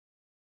shit,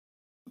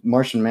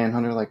 Martian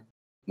Manhunter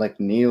like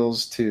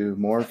kneels to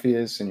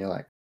Morpheus, and you're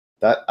like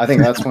that. I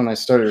think that's when I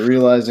started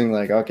realizing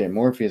like, okay,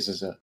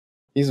 Morpheus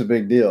he's a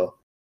big deal.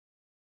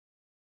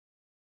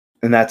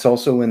 And that's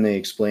also when they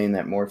explain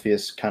that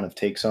Morpheus kind of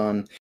takes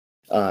on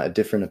a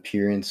different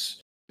appearance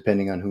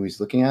depending on who he's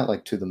looking at.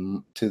 Like to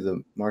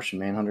the Martian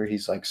Manhunter,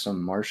 he's like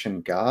some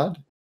Martian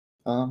god.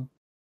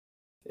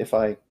 If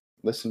I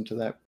listened to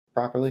that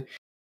properly.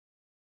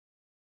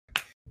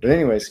 But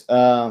anyways,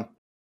 yeah,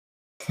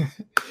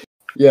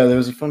 there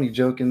was a funny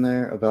joke in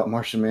there about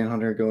Martian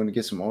Manhunter going to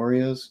get some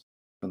Oreos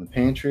from the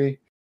pantry.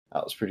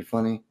 That was pretty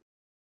funny.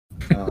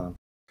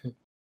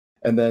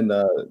 And then,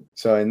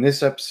 so in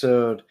this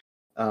episode,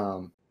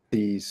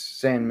 the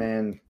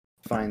Sandman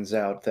finds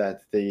out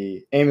that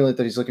the amulet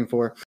that he's looking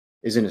for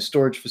is in a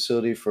storage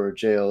facility for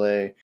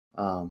JLA,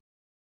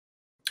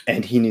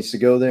 and he needs to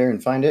go there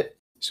and find it.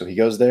 So he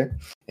goes there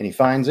and he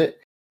finds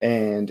it,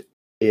 and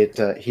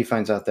he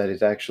finds out that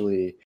it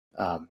actually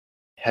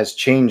has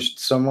changed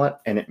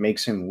somewhat, and it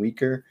makes him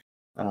weaker.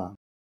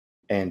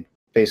 And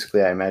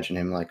basically, I imagine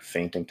him like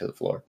fainting to the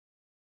floor.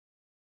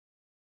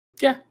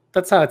 Yeah,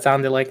 that's how it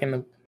sounded like in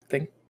the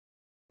thing.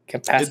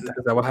 Is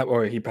that what happened?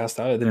 Or he passed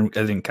out? I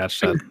didn't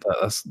catch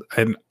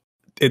that.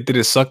 Did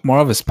it suck more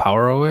of his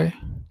power away?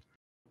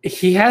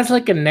 He has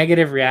like a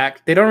negative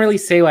react. They don't really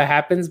say what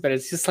happens, but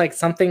it's just like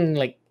something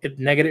like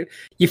negative.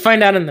 You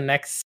find out in the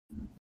next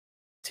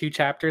 2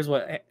 chapters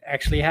what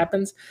actually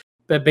happens.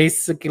 But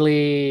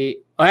basically,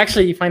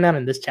 actually, you find out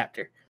in this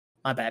chapter.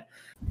 My bad.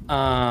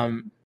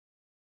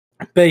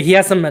 But he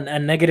has a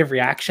negative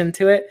reaction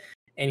to it,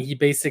 and he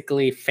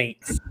basically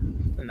faints,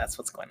 and that's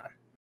what's going on.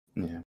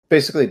 Yeah,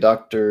 basically,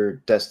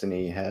 Dr.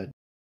 Destiny had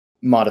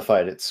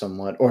modified it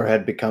somewhat, or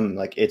had become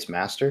like its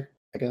master,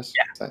 I guess.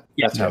 Yeah,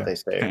 that's how they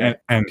say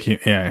it. And he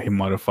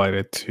modified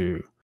it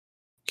to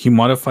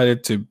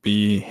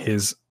be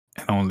his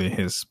and only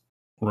his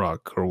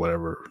rock or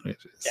whatever it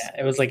is. Yeah,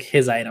 it was like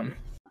his item.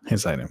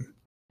 His item.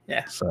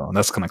 Yeah. So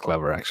that's kind of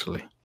clever,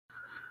 actually.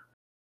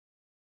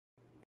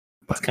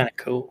 That's kind of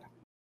cool.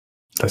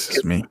 That's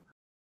just me.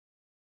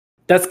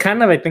 That's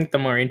kind of, I think, the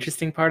more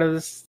interesting part of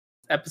this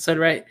episode,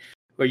 right?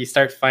 Where you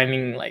start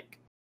finding like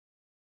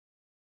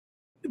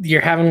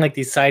you're having like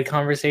these side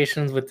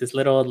conversations with this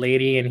little old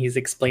lady, and he's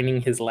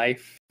explaining his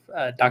life.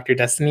 Dr.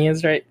 Destiny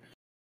is right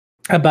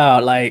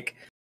about like,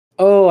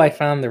 oh, I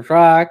found the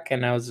rock,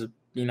 and I was,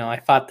 I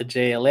fought the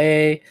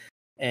JLA,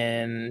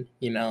 and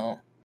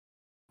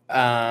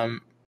I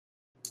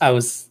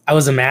was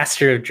a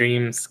master of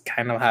dreams.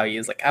 Kind of how he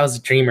is like, I was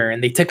a dreamer,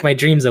 and they took my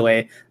dreams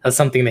away. That's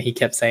something that he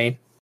kept saying.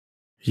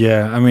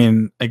 Yeah, I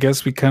mean, I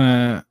guess we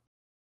kind of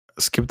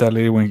skipped that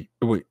lady when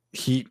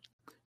he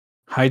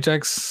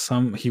hijacks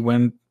some. He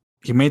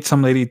made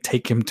some lady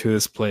take him to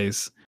this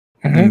place,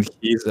 and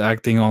he's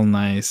acting all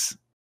nice,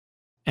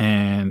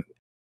 and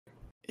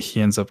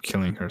he ends up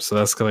killing her. So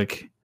that's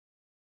like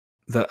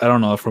that. I don't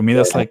know. For me,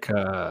 that's like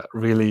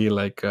really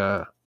like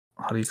how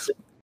do you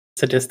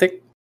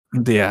sadistic?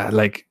 Yeah,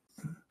 like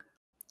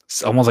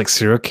it's almost like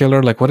serial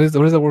killer. Like what is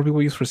the word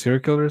people use for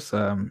serial killers?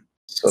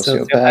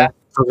 Sociopath.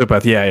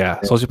 Sociopath. Yeah.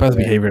 Sociopath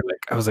behavior.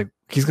 Like I was like,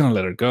 he's gonna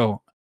let her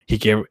go. She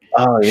gave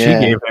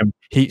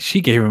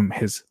him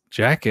his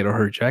jacket or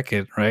her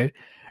jacket, right?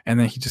 And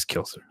then he just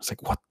kills her. It's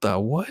like, what?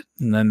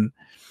 And then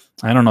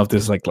I don't know if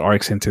this like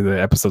arcs into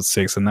the episode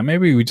 6, and then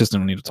maybe we just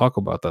don't need to talk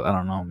about that. I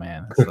don't know,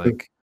 man. It's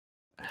like,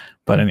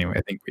 but anyway,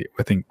 I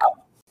think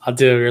I'll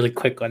do a really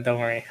quick one. Don't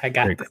worry, I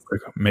got this.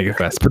 Make it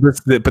fast.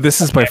 But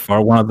this is by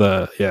far one of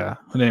the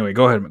But anyway,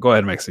 go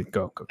ahead, Mexy.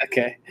 Go.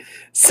 Okay,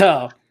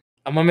 so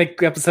I'm gonna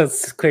make episode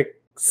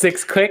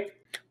 6 quick.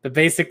 But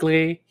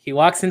basically, he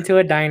walks into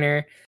a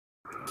diner.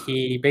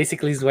 He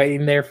basically is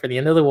waiting there for the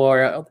end of the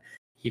world.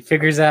 He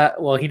figures out,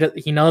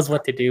 he knows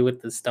what to do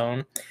with the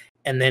stone,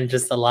 and then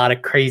just a lot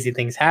of crazy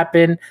things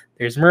happen.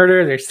 There's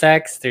murder, there's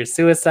sex, there's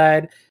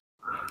suicide.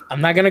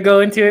 I'm not gonna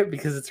go into it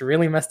because it's a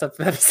really messed up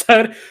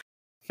episode.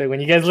 But when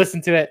you guys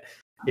listen to it,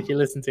 if you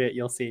listen to it,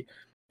 you'll see.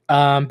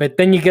 But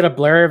then you get a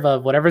blurb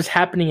of whatever's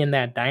happening in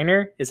that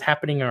diner is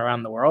happening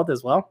around the world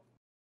as well.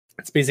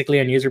 It's basically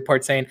a news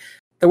report saying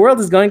the world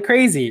is going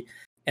crazy,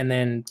 and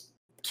then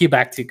cue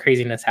back to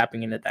craziness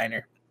happening in the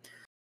diner.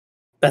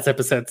 That's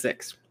episode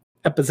 6.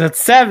 Episode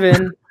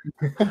 7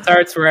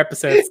 starts where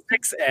episode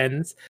 6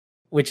 ends,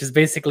 which is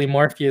basically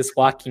Morpheus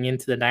walking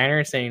into the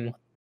diner saying,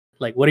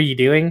 like, what are you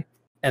doing?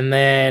 And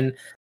then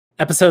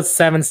episode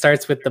 7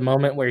 starts with the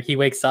moment where he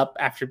wakes up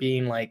after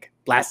being like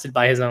blasted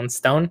by his own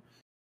stone.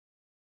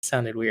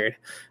 Sounded weird.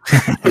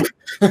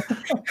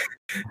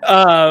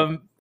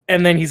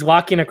 And then he's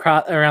walking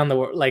around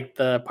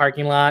the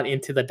parking lot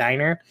into the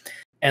diner,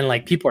 and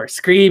like people are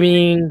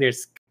screaming.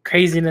 There's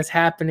craziness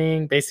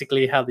happening.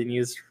 Basically, how the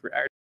news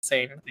are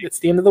saying it's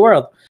the end of the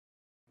world.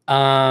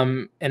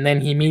 And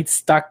then he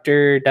meets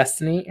Dr.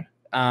 Destiny,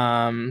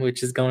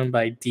 which is going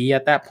by D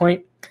at that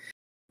point,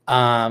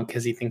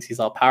 because he thinks he's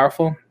all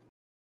powerful.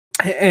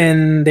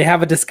 And they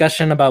have a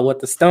discussion about what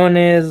the stone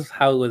is,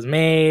 how it was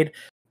made,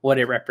 what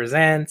it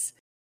represents.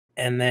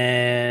 And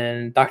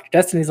then Dr.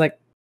 Destiny's like,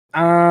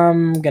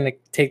 I'm going to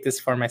take this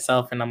for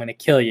myself and I'm going to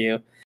kill you.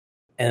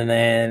 And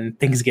then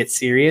things get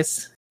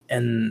serious.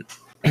 And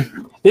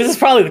this is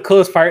probably the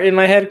coolest part in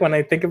my head when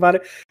I think about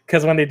it.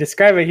 Because when they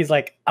describe it, he's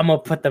like, I'm going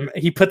to put them,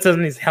 he puts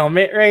on his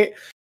helmet, right?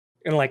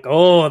 And like,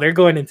 oh, they're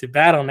going into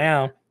battle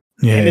now.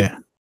 Yeah.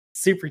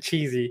 It's super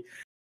cheesy.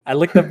 I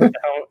looked up what the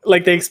helmet,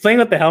 like they explained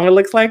what the helmet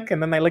looks like,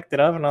 and then I looked it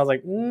up and I was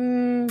like,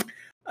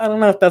 I don't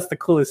know if that's the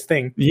coolest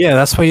thing. Yeah,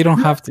 that's why you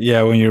don't have to.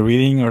 Yeah, when you're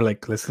reading or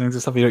like listening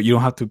to stuff, you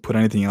don't have to put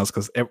anything else,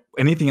 because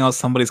anything else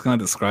somebody's gonna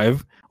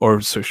describe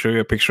or show you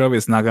a picture of,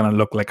 it's not gonna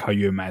look like how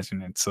you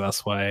imagine it. So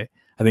that's why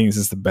I think this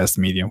is the best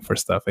medium for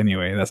stuff.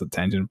 Anyway, that's a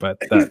tangent, but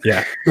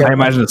yeah, I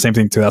imagine the same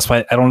thing too. That's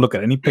why I don't look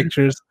at any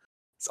pictures.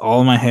 It's all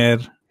in my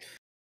head.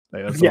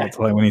 Like, that's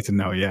all I need to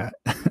know. Yeah.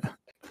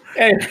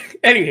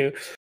 Anywho,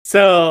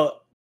 so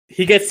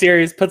he gets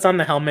serious, puts on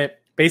the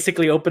helmet,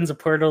 basically opens a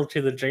portal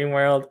to the dream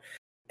world,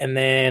 and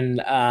then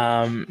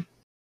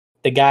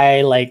the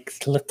guy like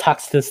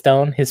talks to the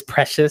stone, his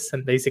precious,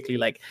 and basically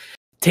like,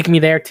 take me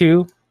there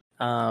too.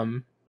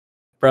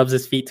 Rubs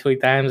his feet 2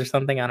 times or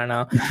something, I don't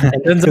know,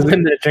 and ends up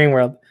in the dream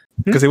world.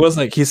 Because it was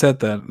like he said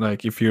that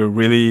like if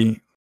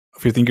you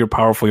think you're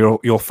powerful,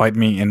 you'll fight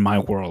me in my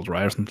world,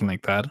 right, or something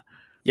like that.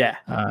 Yeah,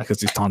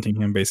 because he's taunting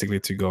him basically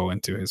to go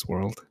into his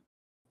world.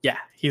 Yeah,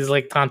 he's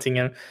like taunting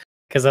him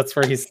because that's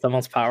where he's the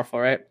most powerful,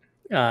 right?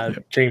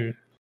 Dream,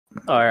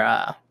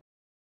 or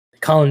they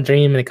call him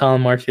Dream and they call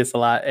him Morpheus a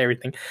lot.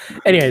 Everything.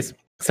 Anyways,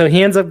 so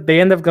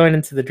they end up going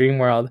into the dream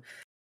world,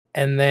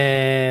 and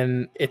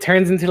then it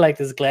turns into like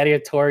this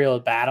gladiatorial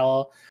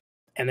battle,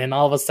 and then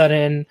all of a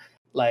sudden,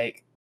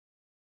 like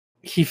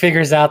he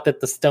figures out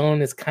that the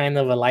stone is kind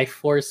of a life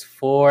force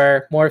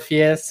for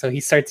Morpheus, so he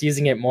starts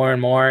using it more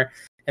and more,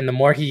 and the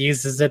more he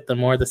uses it, the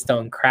more the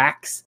stone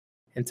cracks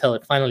until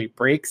it finally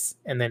breaks,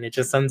 and then it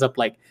just ends up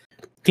like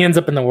he ends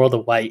up in the world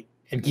of white,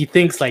 and he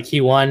thinks like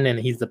he won and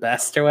he's the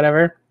best or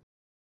whatever.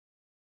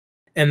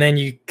 And then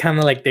you kind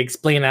of like they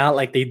explain out,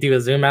 like they do a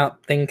zoom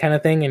out thing kind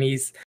of thing, and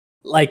he's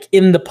like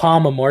in the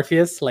palm of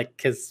Morpheus, like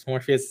because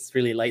Morpheus is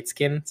really light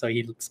skinned, so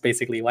he looks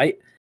basically white.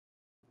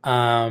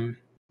 And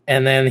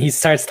then he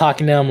starts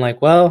talking to him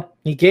like, well,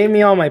 you gave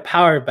me all my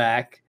power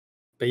back,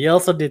 but you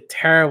also did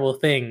terrible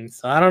things,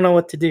 so I don't know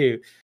what to do,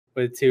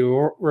 but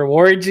to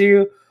reward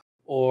you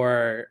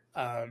or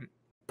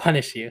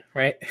punish you,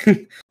 right?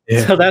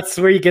 Yeah. So that's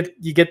where you get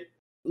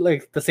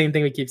like the same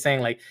thing we keep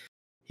saying, like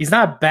he's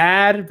not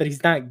bad, but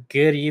he's not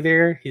good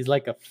either. He's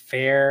like a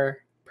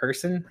fair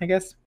person, I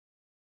guess.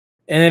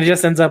 And it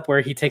just ends up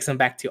where he takes him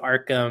back to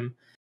Arkham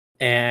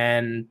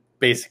and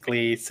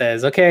basically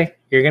says, okay,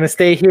 you're gonna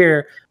stay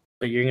here,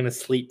 but you're gonna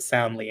sleep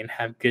soundly and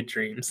have good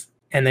dreams.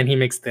 And then he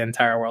makes the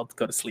entire world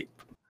go to sleep.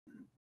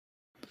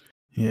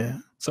 Yeah.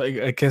 So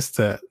I guess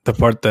the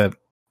part that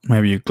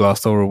maybe you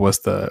glossed over was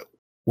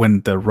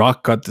when the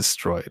rock got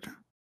destroyed.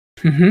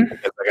 Mm-hmm.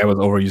 The guy was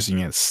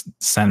overusing it.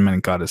 Sandman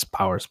got his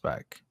powers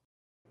back.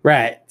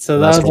 Right. So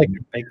that was like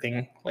a big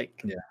thing.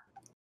 Like, yeah,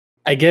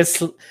 I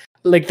guess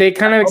like they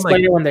kind of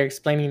explain it when they're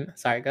explaining.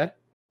 Sorry, go ahead.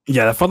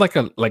 Yeah, that felt like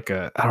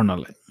a I don't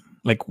know,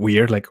 like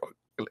weird, like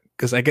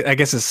because I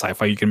guess it's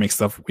sci-fi. You can make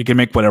stuff. We can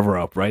make whatever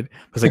up, right?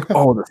 It's like,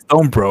 oh, the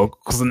stone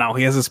broke because now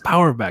he has his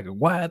power back.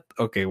 What?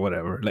 Okay,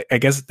 whatever. Like, I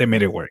guess they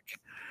made it work.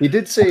 He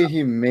did say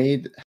he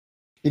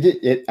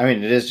did it. I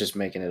mean, it is just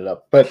making it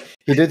up, but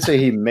he did say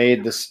he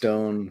made the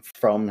stone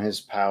from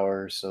his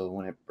power. So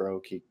when it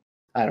broke,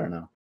 I don't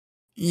know.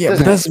 Yeah,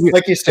 but that's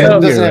like you said,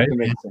 it doesn't have to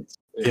make sense.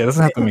 Yeah, it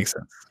doesn't have to make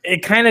sense.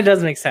 It kind of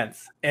does make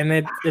sense, and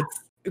it's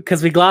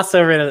because we glossed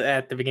over it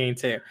at the beginning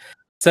too.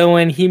 So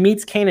when he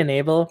meets Cain and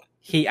Abel,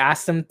 he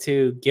asked them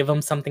to give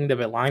him something that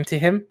belonged to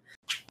him,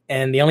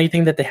 and the only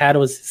thing that they had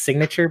was his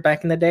signature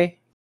back in the day,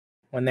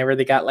 whenever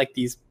they got like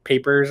these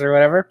papers or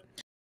whatever.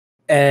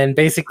 And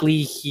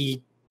basically,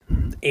 he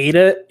ate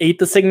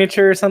the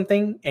signature or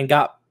something and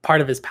got part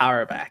of his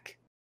power back.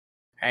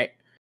 Right.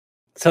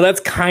 So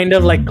that's kind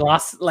of like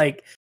gloss,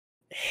 like,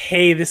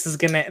 hey,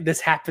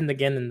 this happened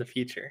again in the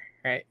future,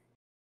 right?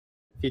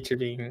 Future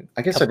being.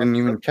 I guess I didn't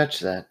even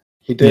catch that.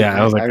 He did.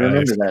 Yeah, I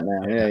remember that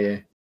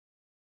now.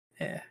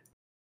 Yeah.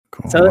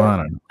 Cool.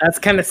 So that's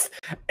kind of,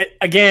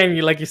 again,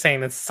 you're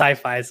saying it's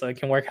sci-fi, so it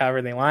can work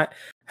however they want.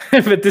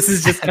 But this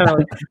is just kind of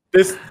like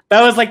this.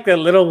 That was like the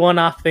little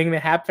one-off thing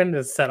that happened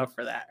to set up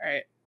for that,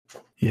 right?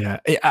 Yeah,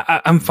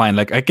 I'm fine.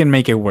 Like I can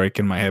make it work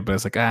in my head, but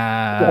it's like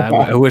I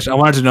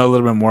wanted to know a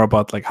little bit more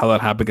about like how that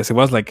happened, because it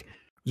was like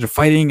they're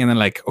fighting and then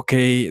like,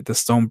 okay, the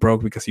stone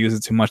broke because he used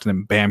it too much, and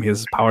then bam, he has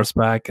his powers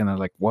back, and I'm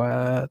like,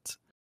 what?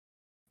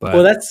 But,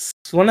 well, that's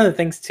one of the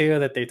things too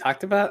that they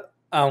talked about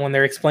when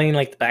they're explaining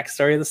like the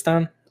backstory of the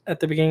stone at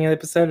the beginning of the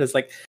episode. Is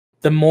like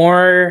the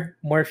more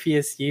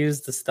Morpheus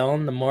used the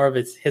stone, the more of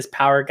his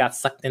power got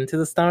sucked into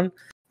the stone.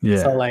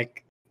 Yeah. So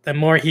like the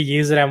more he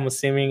used it, I'm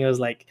assuming it was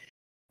like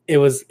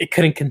it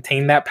couldn't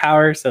contain that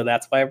power, so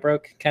that's why it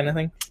broke, kind of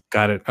thing.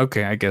 Got it.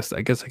 Okay, I guess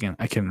I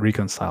can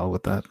reconcile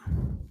with that.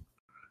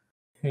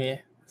 Yeah.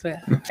 So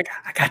yeah,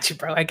 I got you,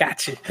 bro. I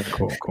got you.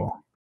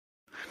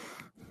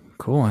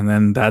 Cool. And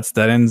then that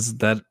ends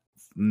that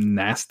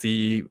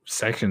nasty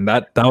section.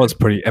 That was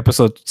pretty.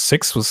 Episode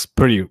 6 was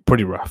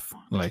pretty rough.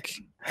 Like,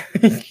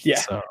 yeah.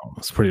 So it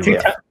was pretty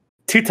rough.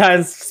 2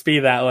 times speed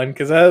that one,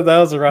 because that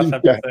was a rough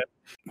episode.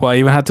 Well, I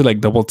even had to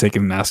like double take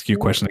and ask you a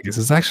question like, is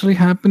this actually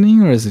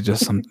happening, or is it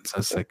just something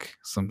that's like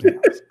something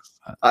else?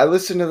 I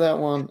listened to that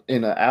one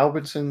in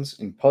Albertsons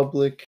in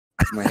public,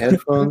 my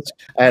headphones.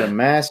 I had a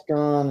mask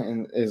on,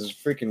 and it was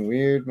freaking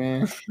weird,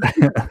 man.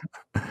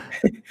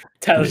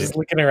 Tyler's just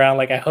looking around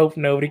like, I hope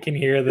nobody can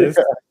hear this.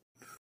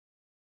 Yeah.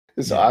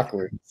 It's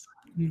awkward.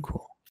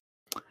 Cool.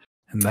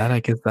 And that, I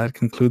guess, that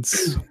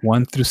concludes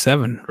 1 through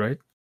 7, right?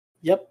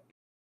 Yep.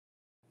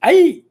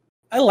 I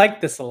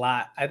like this a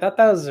lot. I thought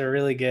that was a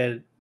really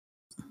good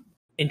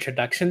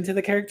introduction to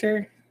the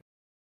character.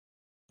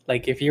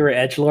 Like, if you were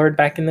edgelord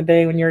back in the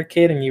day when you were a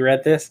kid and you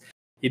read this,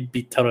 you'd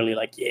be totally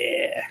like,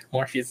 yeah,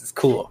 Morpheus is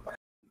cool.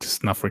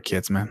 Just not for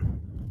kids, man.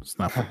 It's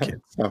not for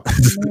kids. A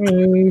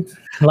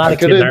lot of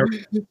kids are.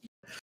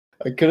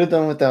 I could have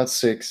done without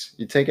 6.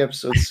 You take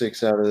episode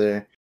 6 out of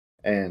there,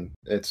 and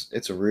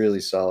it's a really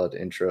solid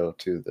intro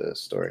to the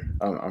story.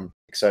 I'm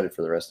excited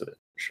for the rest of it,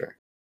 for sure.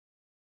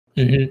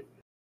 Mm-hmm.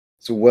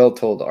 It's a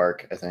well-told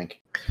arc, I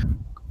think.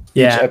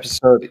 Yeah.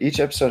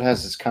 Each episode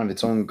has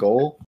its own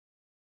goal.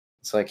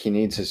 It's like he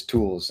needs his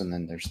tools, and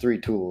then there's 3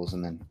 tools,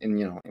 and then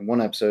in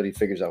one episode he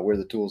figures out where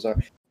the tools are.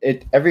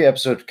 Every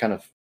episode kind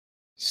of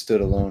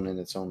stood alone in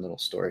its own little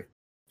story.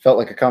 Felt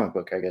like a comic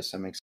book, I guess that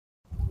makes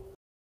sense.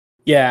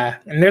 Yeah,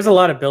 and there's a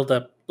lot of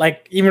buildup.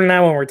 Like, even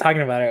now when we're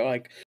talking about it,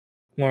 like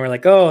when we're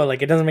like, oh,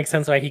 like it doesn't make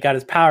sense why he got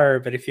his power,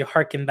 but if you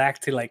harken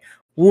back to like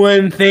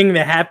one thing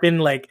that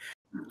happened like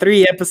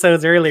 3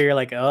 episodes earlier, you're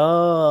like,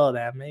 oh,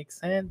 that makes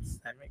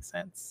sense. That makes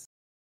sense.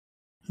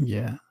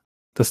 Yeah.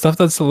 The stuff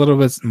that's a little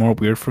bit more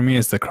weird for me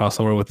is the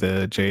crossover with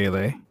the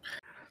JLA,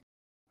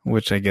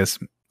 which I guess,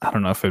 I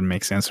don't know if it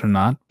makes sense or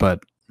not,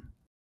 but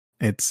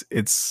it's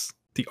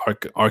the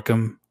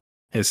Arkham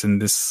is in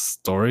this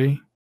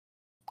story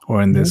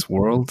or in this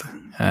world,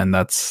 and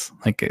that's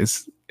like,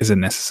 is it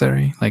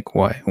necessary? Like,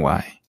 why?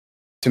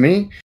 To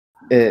me,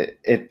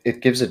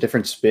 it gives a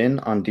different spin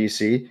on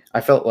DC.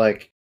 I felt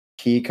like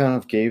he kind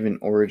of gave an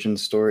origin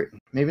story,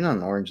 maybe not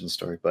an origin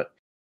story, but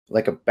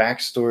like a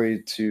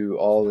backstory to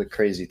all the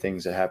crazy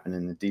things that happen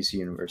in the DC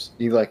universe.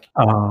 He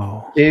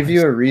gave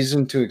you a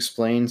reason to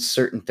explain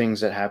certain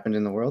things that happened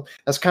in the world.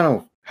 That's kind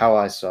of how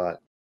I saw it.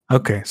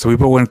 Okay, so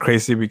people went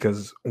crazy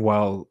because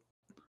while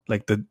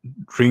like the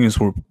dreams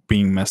were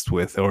being messed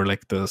with, or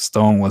like the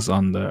stone was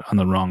on the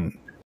wrong.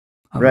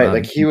 Right,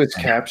 like he was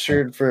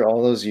captured for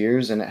all those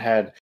years, and it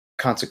had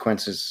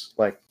consequences,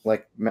 like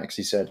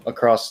Mexy said,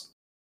 across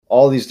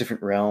all these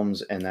different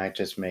realms, and that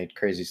just made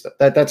crazy stuff.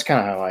 That's kind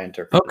of how I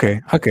interpret it.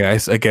 Okay,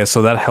 I guess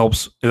so. That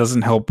helps. It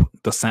doesn't help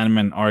the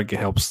Sandman arc. It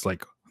helps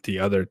like the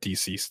other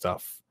DC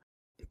stuff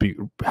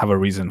have a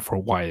reason for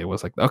why it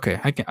was like. Okay,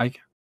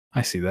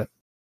 I see that.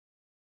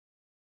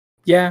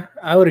 Yeah,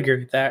 I would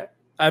agree with that.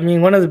 I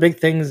mean, one of the big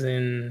things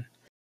in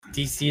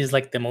DC is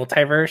like the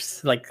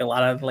multiverse, like a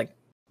lot of like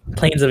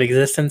planes of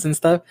existence and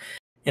stuff.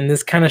 And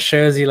this kind of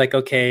shows you like,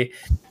 okay,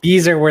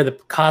 these are where the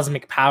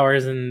cosmic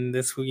powers in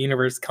this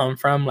universe come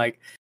from. Like,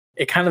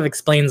 it kind of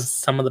explains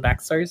some of the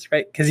backstories,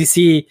 right? Because you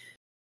see,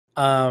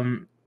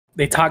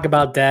 they talk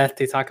about death,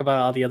 they talk about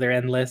all the other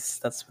endless.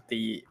 That's what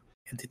the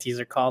entities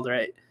are called,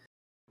 right?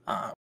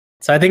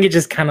 So I think it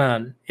just kind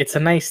of, it's a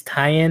nice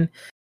tie-in.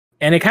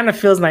 And it kind of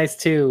feels nice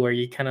too, where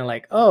you kind of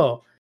like,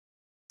 oh,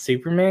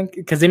 Superman,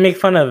 because they make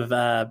fun of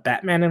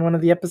Batman in one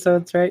of the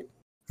episodes, right?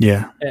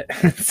 Yeah.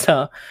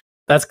 So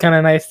that's kind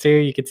of nice too.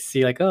 You get to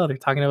see like, oh, they're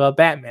talking about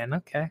Batman.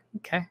 Okay.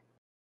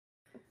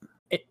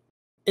 It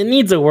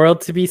needs a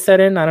world to be set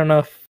in. I don't know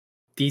if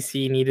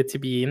DC needed to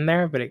be in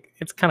there, but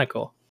it's kind of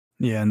cool.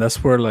 Yeah, and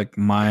that's where like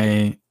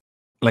I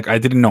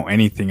didn't know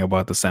anything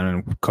about the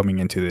Sandman coming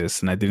into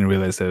this, and I didn't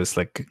realize that it was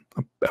like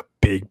a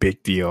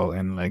big deal,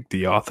 and like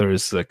the author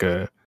is like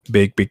a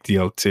big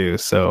deal too.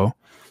 So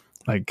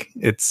like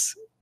it's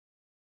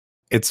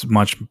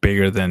much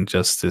bigger than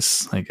just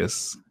this, I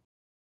guess,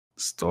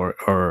 story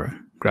or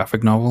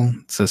graphic novel.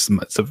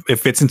 It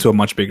fits into a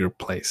much bigger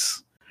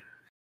place.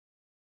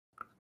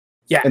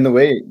 Yeah, and the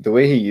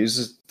way he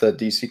uses the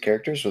DC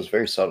characters was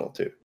very subtle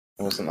too.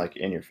 It wasn't like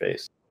in your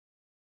face.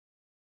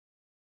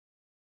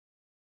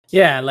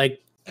 Yeah,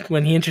 like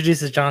when he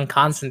introduces John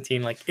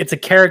Constantine, like it's a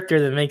character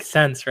that makes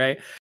sense, right?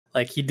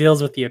 Like he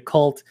deals with the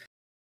occult.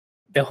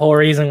 The whole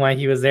reason why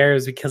he was there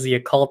is because of the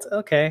occult.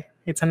 Okay,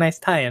 it's a nice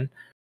tie-in.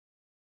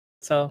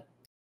 So,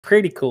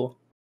 pretty cool,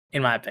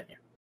 in my opinion.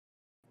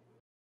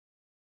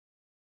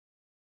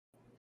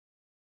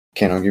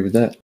 Can't argue with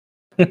that.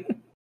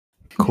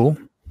 Cool.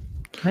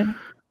 Yeah.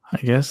 I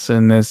guess,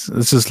 and this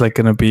is like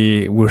gonna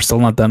be. We're still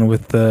not done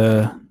with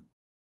the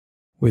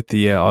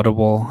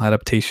Audible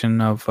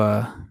adaptation of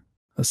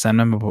the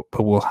Sandman,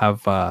 but we'll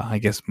have I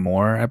guess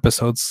more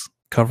episodes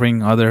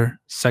covering other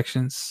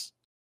sections.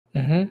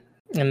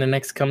 Mm-hmm. In the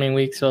next coming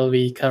weeks, we'll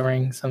be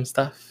covering some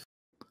stuff.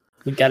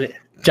 We got it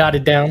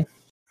jotted down.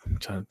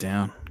 Jot it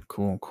down.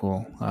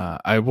 Cool.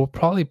 I will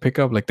probably pick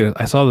up like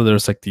I saw that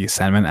there's like the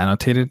Sandman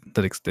annotated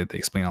that they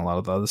explain a lot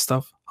of the other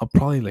stuff. I'll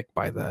probably like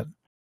buy that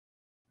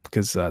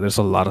because there's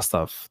a lot of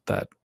stuff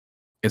that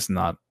is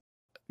not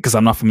because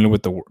I'm not familiar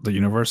with the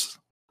universe.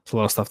 There's a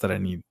lot of stuff that I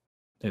need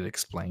it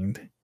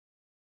explained.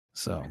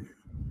 So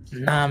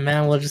Nah,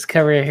 man, we'll just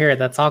cover it here.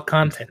 That's all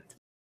content.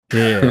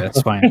 yeah,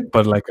 that's fine.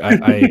 But like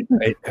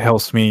it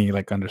helps me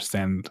like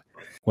understand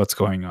what's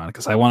going on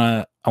because I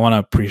wanna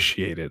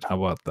appreciate it.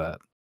 How about that?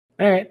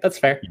 All right, that's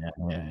fair. Yeah.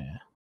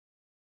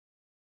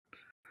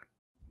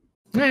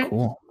 All right.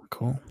 Cool.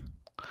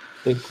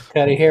 We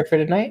cut it here for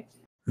tonight.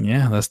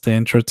 Yeah, that's the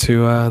intro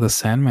to the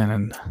Sandman,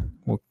 and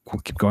we'll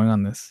keep going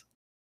on this.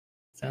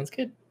 Sounds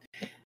good.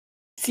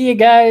 See you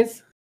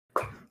guys.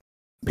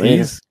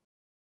 Peace.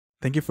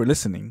 Thank you for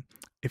listening.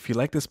 If you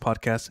like this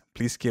podcast,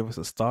 please give us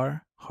a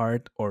star,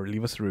 heart, or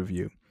leave us a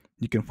review.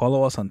 You can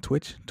follow us on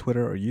Twitch,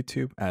 Twitter, or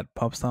YouTube at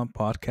Pubstomp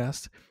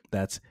Podcast.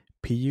 That's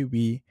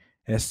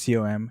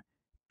PUBSTOMPOD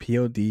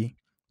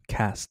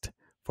cast.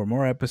 For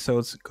more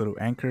episodes, go to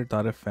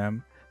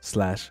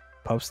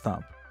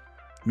anchor.fm/Pubstomp.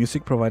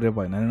 Music provided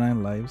by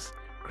 99 Lives.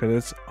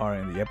 Credits are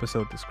in the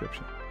episode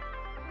description.